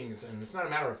giftings, and it's not a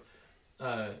matter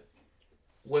of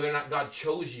whether or not God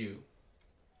chose you.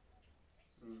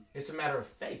 It's a matter of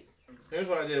faith. Here's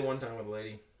what I did one time with a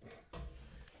lady.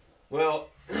 Well,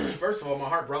 first of all, my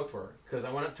heart broke for her because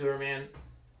I went up to her, man,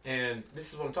 and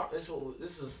this is what I'm talking.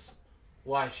 This is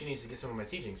why she needs to get some of my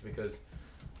teachings, because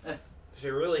she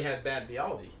really had bad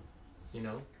theology, you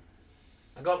know.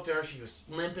 I go up to her. She was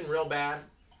limping real bad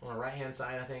on her right hand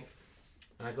side, I think.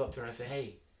 And I go up to her and I say,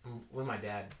 "Hey, I'm with my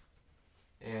dad,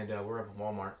 and we're up at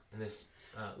Walmart." And this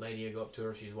lady, I go up to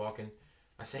her. She's walking.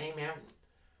 I say, "Hey, ma'am,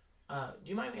 do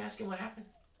you mind me asking what happened?"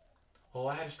 "Oh,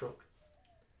 I had a stroke."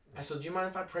 I said, "Do you mind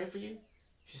if I pray for you?"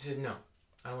 She said, "No,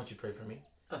 I don't want you to pray for me."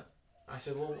 I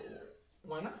said, "Well,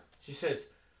 why not?" She says,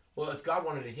 "Well, if God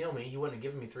wanted to heal me, he wouldn't have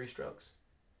given me 3 strokes."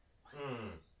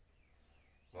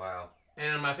 Wow.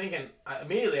 And am I thinking,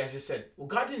 immediately I just said, "Well,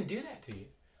 God didn't do that to you.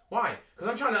 Why? Because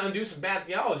I'm trying to undo some bad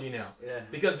theology now. Yeah.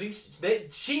 Because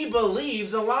she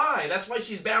believes a lie. That's why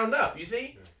she's bound up, you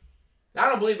see? I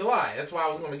don't believe the lie. That's why I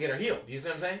was going to get her healed. You see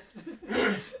what I'm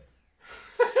saying?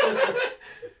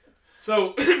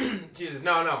 So she says,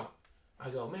 no. I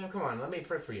go, "Man, come on, let me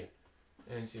pray for you."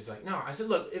 And she's like, "No." I said,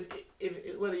 "Look,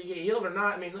 if whether you get healed or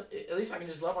not, I mean, at least I can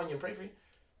just love on you and pray for you."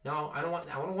 "No, I don't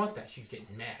want that." She's getting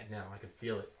mad now. I can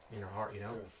feel it in her heart, you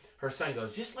know. Yeah. Her son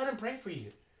goes, "Just let him pray for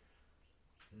you."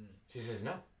 She says,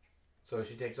 "No." So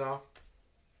she takes off.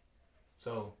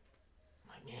 So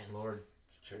I'm like, man, Lord,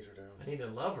 Chase her down. I need to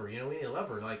love her. You know, we need to love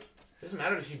her. Like, it doesn't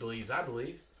matter if she believes. I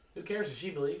believe. Who cares if she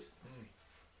believes?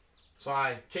 So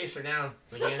I chase her down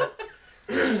again.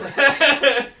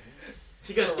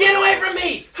 She goes, "Get away from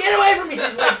me! Get away from me!"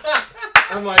 She's like,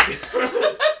 I'm like,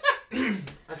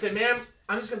 I said, "Ma'am,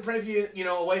 I'm just going to pray for you, you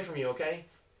know, away from you, okay?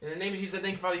 In the name of Jesus, I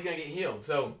thank you, Father, you're going to get healed."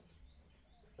 So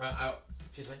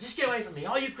she's like, "Just get away from me.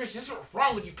 All you Christians, this is what's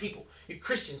wrong with you people. You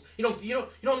Christians, you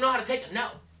don't know how to take a no."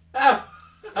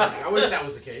 I wish that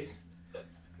was the case.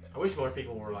 I wish more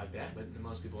people were like that, but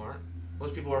most people aren't.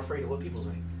 Most people are afraid of what people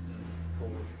think.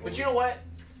 But you know what?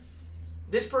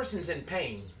 This person's in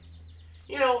pain.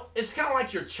 You know, it's kind of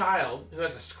like your child who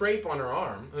has a scrape on her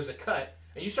arm, who has a cut,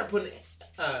 and you start putting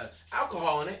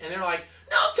alcohol in it, and they're like,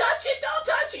 "Don't touch it, don't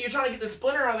touch it." You're trying to get the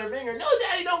splinter out of their finger. "No,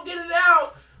 Daddy, don't get it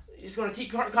out." It's going to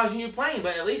keep causing you pain,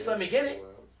 but at least let me get it,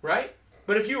 right?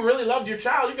 But if you really loved your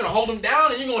child, you're going to hold them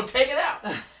down, and you're going to take it out.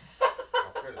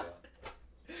 I'll cut it out.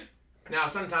 Now,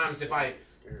 sometimes if I...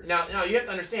 Now, you have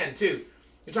to understand, too.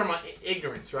 You're talking about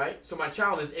ignorance, right? So my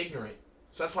child is ignorant.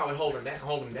 So that's why I would hold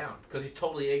him down, because he's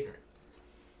totally ignorant.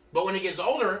 But when he gets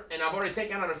older, and I've already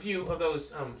taken out a few of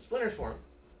those splinters for him,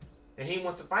 and he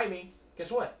wants to fight me,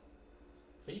 guess what?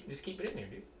 Well, you can just keep it in there,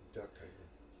 dude. Duct tape.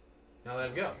 Now let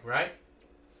him go, right?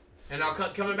 And I'll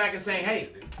coming back and saying, "Hey,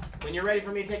 when you're ready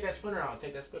for me to take that splinter out, I'll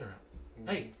take that splinter out.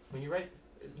 Hey, when you're ready."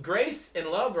 Grace and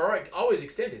love are always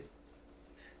extended.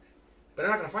 But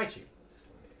they're not going to fight you.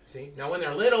 See? Now, when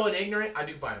they're little and ignorant, I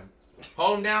do fight them.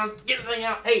 Hold them down, get the thing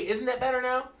out. "Hey, isn't that better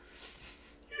now?"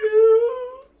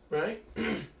 Right?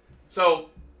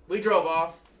 So, we drove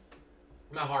off.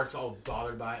 My heart's all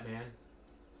bothered by it, man.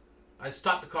 I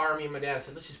stopped the car, me and my dad. I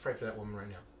said, "Let's just pray for that woman right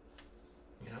now."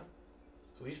 You know?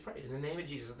 So we just prayed. In the name of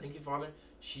Jesus, I thank you, Father.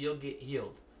 She'll get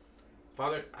healed.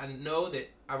 Father, I know that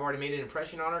I've already made an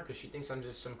impression on her because she thinks I'm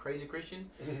just some crazy Christian.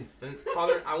 And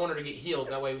Father, I want her to get healed.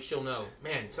 That way she'll know,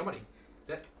 man, somebody,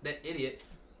 that idiot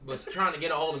was trying to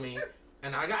get a hold of me,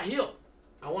 and I got healed.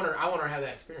 I want her to have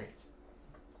that experience.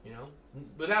 You know?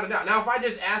 Without a doubt. Now, if I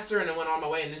just asked her and then went on my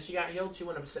way and then she got healed, she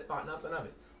wouldn't have thought nothing of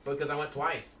it. Because I went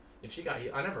twice. If she got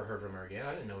healed, I never heard from her again.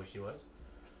 I didn't know who she was.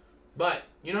 But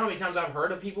you know how many times I've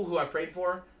heard of people who I prayed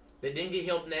for that didn't get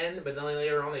healed in the end, but then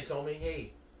later on they told me,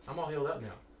 "Hey, I'm all healed up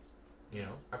now." You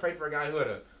know, I prayed for a guy who had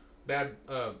a bad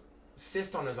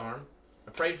cyst on his arm.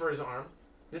 I prayed for his arm.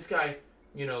 This guy,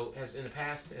 you know, has in the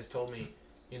past has told me,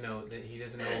 you know, that he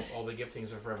doesn't know all the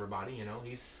giftings are for everybody. You know,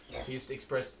 he's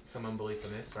expressed some unbelief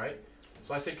in this, right?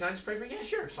 So I said, "Can I just pray for you?" "Yeah,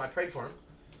 sure." So I prayed for him.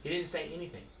 He didn't say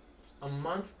anything. A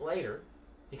month later,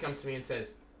 he comes to me and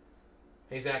says,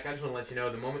 "Hey, Zach, I just want to let you know,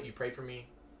 the moment you prayed for me,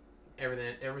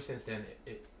 ever since then,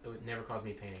 it would never cause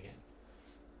me pain again."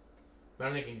 But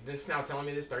I'm thinking, this is now telling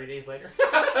me this 30 days later?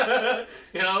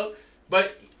 You know?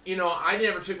 But, you know, I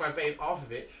never took my faith off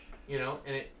of it, you know,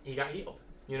 and he got healed,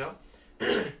 you know?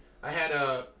 I had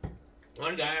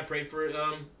one guy, I prayed for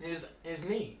his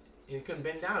knee. He couldn't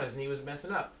bend down. His knee was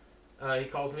messing up. He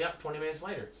calls me up 20 minutes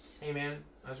later. "Hey, man,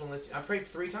 I just want to let you..." I prayed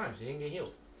 3 times. He didn't get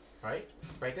healed, right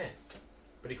then.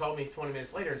 But he called me 20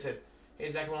 minutes later and said, "Hey,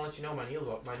 Zach, I want to let you know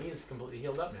my knee is completely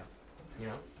healed up now." You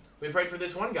know? We prayed for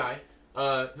this one guy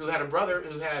who had a brother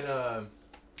who had,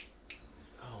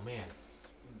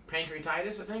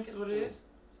 pancreatitis, I think is what it is.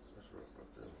 That's rough up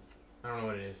there. I don't know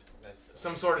what it is. That's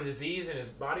Some sort of disease in his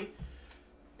body.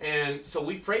 And so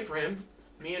we prayed for him.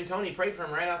 Me and Tony prayed for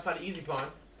him right outside of Easy Pond.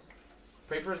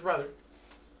 Prayed for his brother.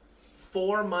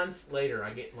 4 months later,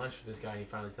 I get lunch with this guy, and he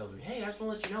finally tells me, hey, I just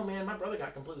want to let you know, man, my brother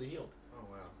got completely healed. Oh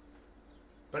wow.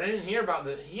 But I didn't hear about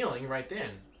the healing right then.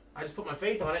 I just put my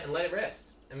faith on it and let it rest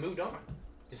and moved on.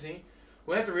 You see?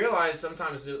 We have to realize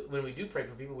sometimes that when we do pray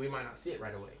for people, we might not see it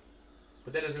right away.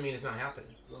 But that doesn't mean it's not happening.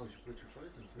 As long as you put your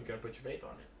faith into You it. got to put your faith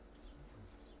on it.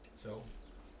 So,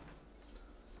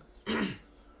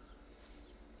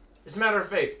 it's a matter of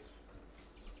faith.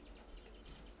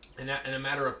 And a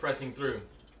matter of pressing through.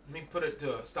 Let me put it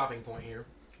to a stopping point here.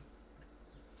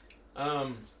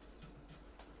 Alright,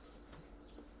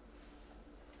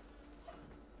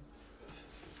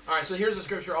 so here's the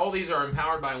scripture. All these are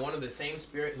empowered by one of the same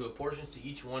Spirit who apportions to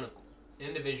each one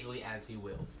individually as he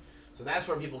wills. So that's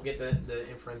where people get the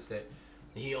inference that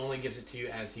he only gives it to you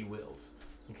as he wills.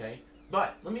 Okay?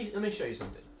 But let me show you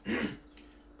something.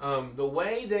 The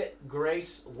way that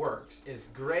grace works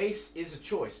is a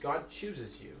choice. God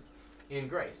chooses you in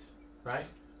grace, right?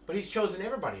 But he's chosen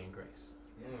everybody in grace.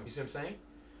 You see what I'm saying?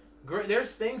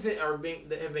 There's things that have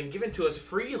been given to us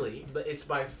freely, but it's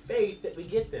by faith that we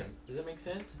get them. Does that make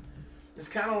sense? It's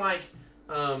kind of like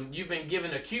you've been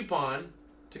given a coupon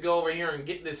to go over here and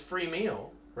get this free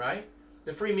meal, right?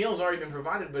 The free meal's already been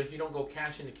provided, but if you don't go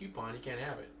cash in the coupon, you can't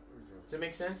have it. Does that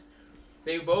make sense?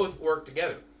 They both work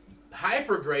together.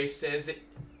 Hyper grace says that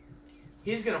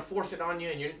he's going to force it on you,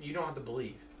 and you don't have to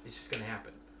believe. It's just going to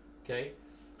happen. Okay?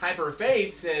 Hyper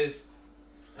faith says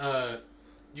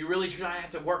you really try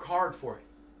have to work hard for it.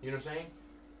 You know what I'm saying?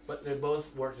 But they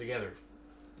both work together.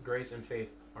 Grace and faith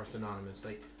are synonymous.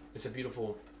 Like, it's a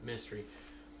beautiful mystery.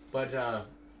 But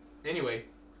anyway,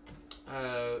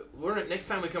 next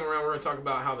time we come around, we're going to talk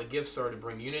about how the gifts are to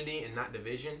bring unity and not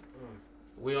division.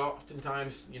 We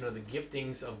oftentimes, the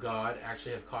giftings of God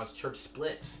actually have caused church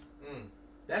splits.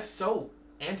 That's so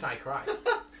anti-Christ.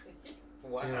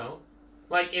 wow.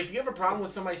 Like, if you have a problem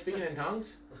with somebody speaking in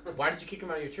tongues, why did you kick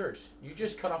them out of your church? You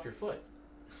just cut off your foot.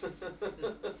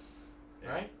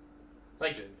 Right?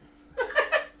 Like,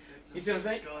 you see what I'm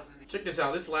saying? Check this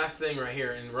out. This last thing right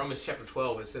here in Romans chapter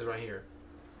 12, it says right here.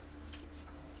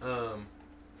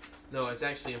 No, it's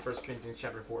actually in 1 Corinthians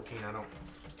chapter 14. I want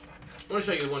to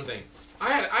show you one thing.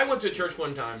 I went to a church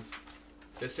one time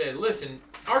that said, listen,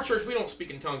 our church, we don't speak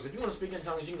in tongues. If you want to speak in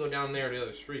tongues, you can go down there to the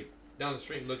other street. Down the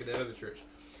street and look at that other church.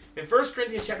 In 1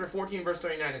 Corinthians chapter 14, verse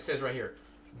 39, it says right here,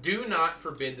 do not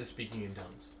forbid the speaking in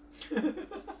tongues.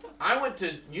 I went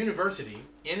to university,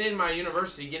 and in my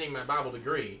university getting my Bible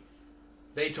degree,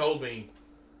 they told me,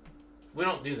 we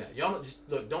don't do that. Y'all just,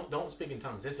 look, don't speak in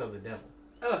tongues. It's of the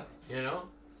devil. You know?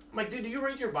 I'm like, dude, do you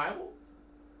read your Bible?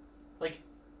 Like,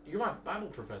 you're my Bible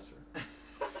professor.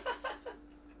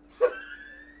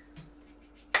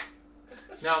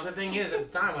 Now, the thing is, at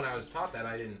the time when I was taught that,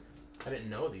 I didn't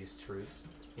know these truths,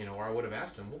 or I would have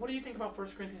asked him, well, what do you think about 1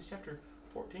 Corinthians chapter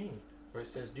 14, where it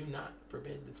says, do not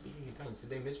forbid the speaking in tongues? Did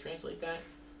they mistranslate that?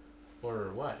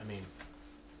 Or what? I mean...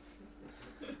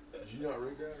 Did you not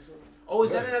read that or something? Oh,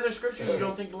 is that another scripture you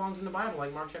don't think belongs in the Bible,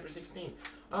 like Mark chapter 16?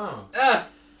 Oh.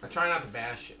 I try not to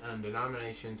bash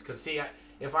denominations, because, see,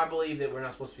 if I believe that we're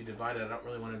not supposed to be divided, I don't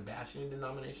really want to bash any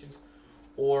denominations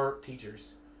or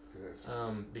teachers.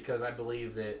 Because I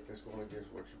believe that it's going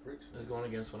against what you're preaching. it's going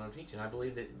against what I'm teaching. I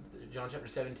believe that John chapter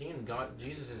 17,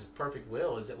 Jesus' perfect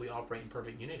will is that we operate in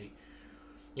perfect unity.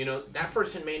 That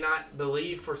person may not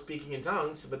believe for speaking in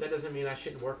tongues, but that doesn't mean I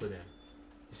shouldn't work with them.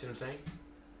 You see what I'm saying?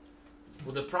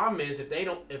 Well, the problem is if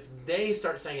they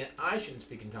start saying that I shouldn't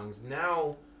speak in tongues,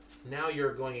 now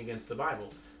you're going against the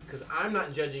Bible. Because I'm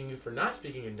not judging you for not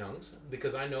speaking in tongues,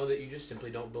 because I know that you just simply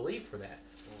don't believe for that.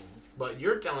 But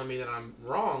you're telling me that I'm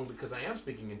wrong because I am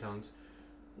speaking in tongues.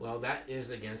 Well, that is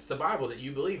against the Bible that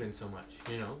you believe in so much,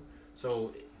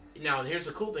 So, now, here's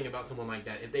the cool thing about someone like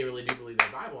that. If they really do believe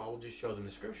the Bible, I will just show them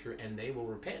the scripture and they will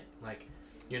repent. Like,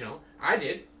 I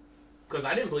did. Because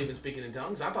I didn't believe in speaking in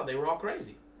tongues. I thought they were all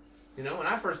crazy. When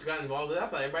I first got involved with it, I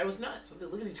thought everybody was nuts.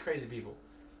 Look at these crazy people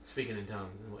speaking in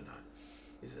tongues and whatnot.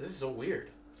 This is so weird.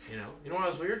 You know why I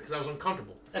was weird? Because I was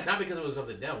uncomfortable. Not because it was of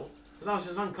the devil. Because I was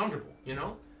just uncomfortable,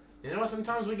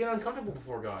 Sometimes we get uncomfortable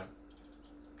before God.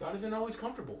 God isn't always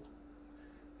comfortable.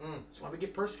 That's why we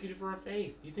get persecuted for our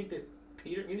faith. Do you think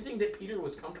that Peter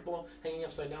was comfortable hanging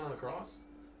upside down on the cross?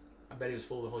 I bet he was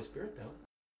full of the Holy Spirit, though.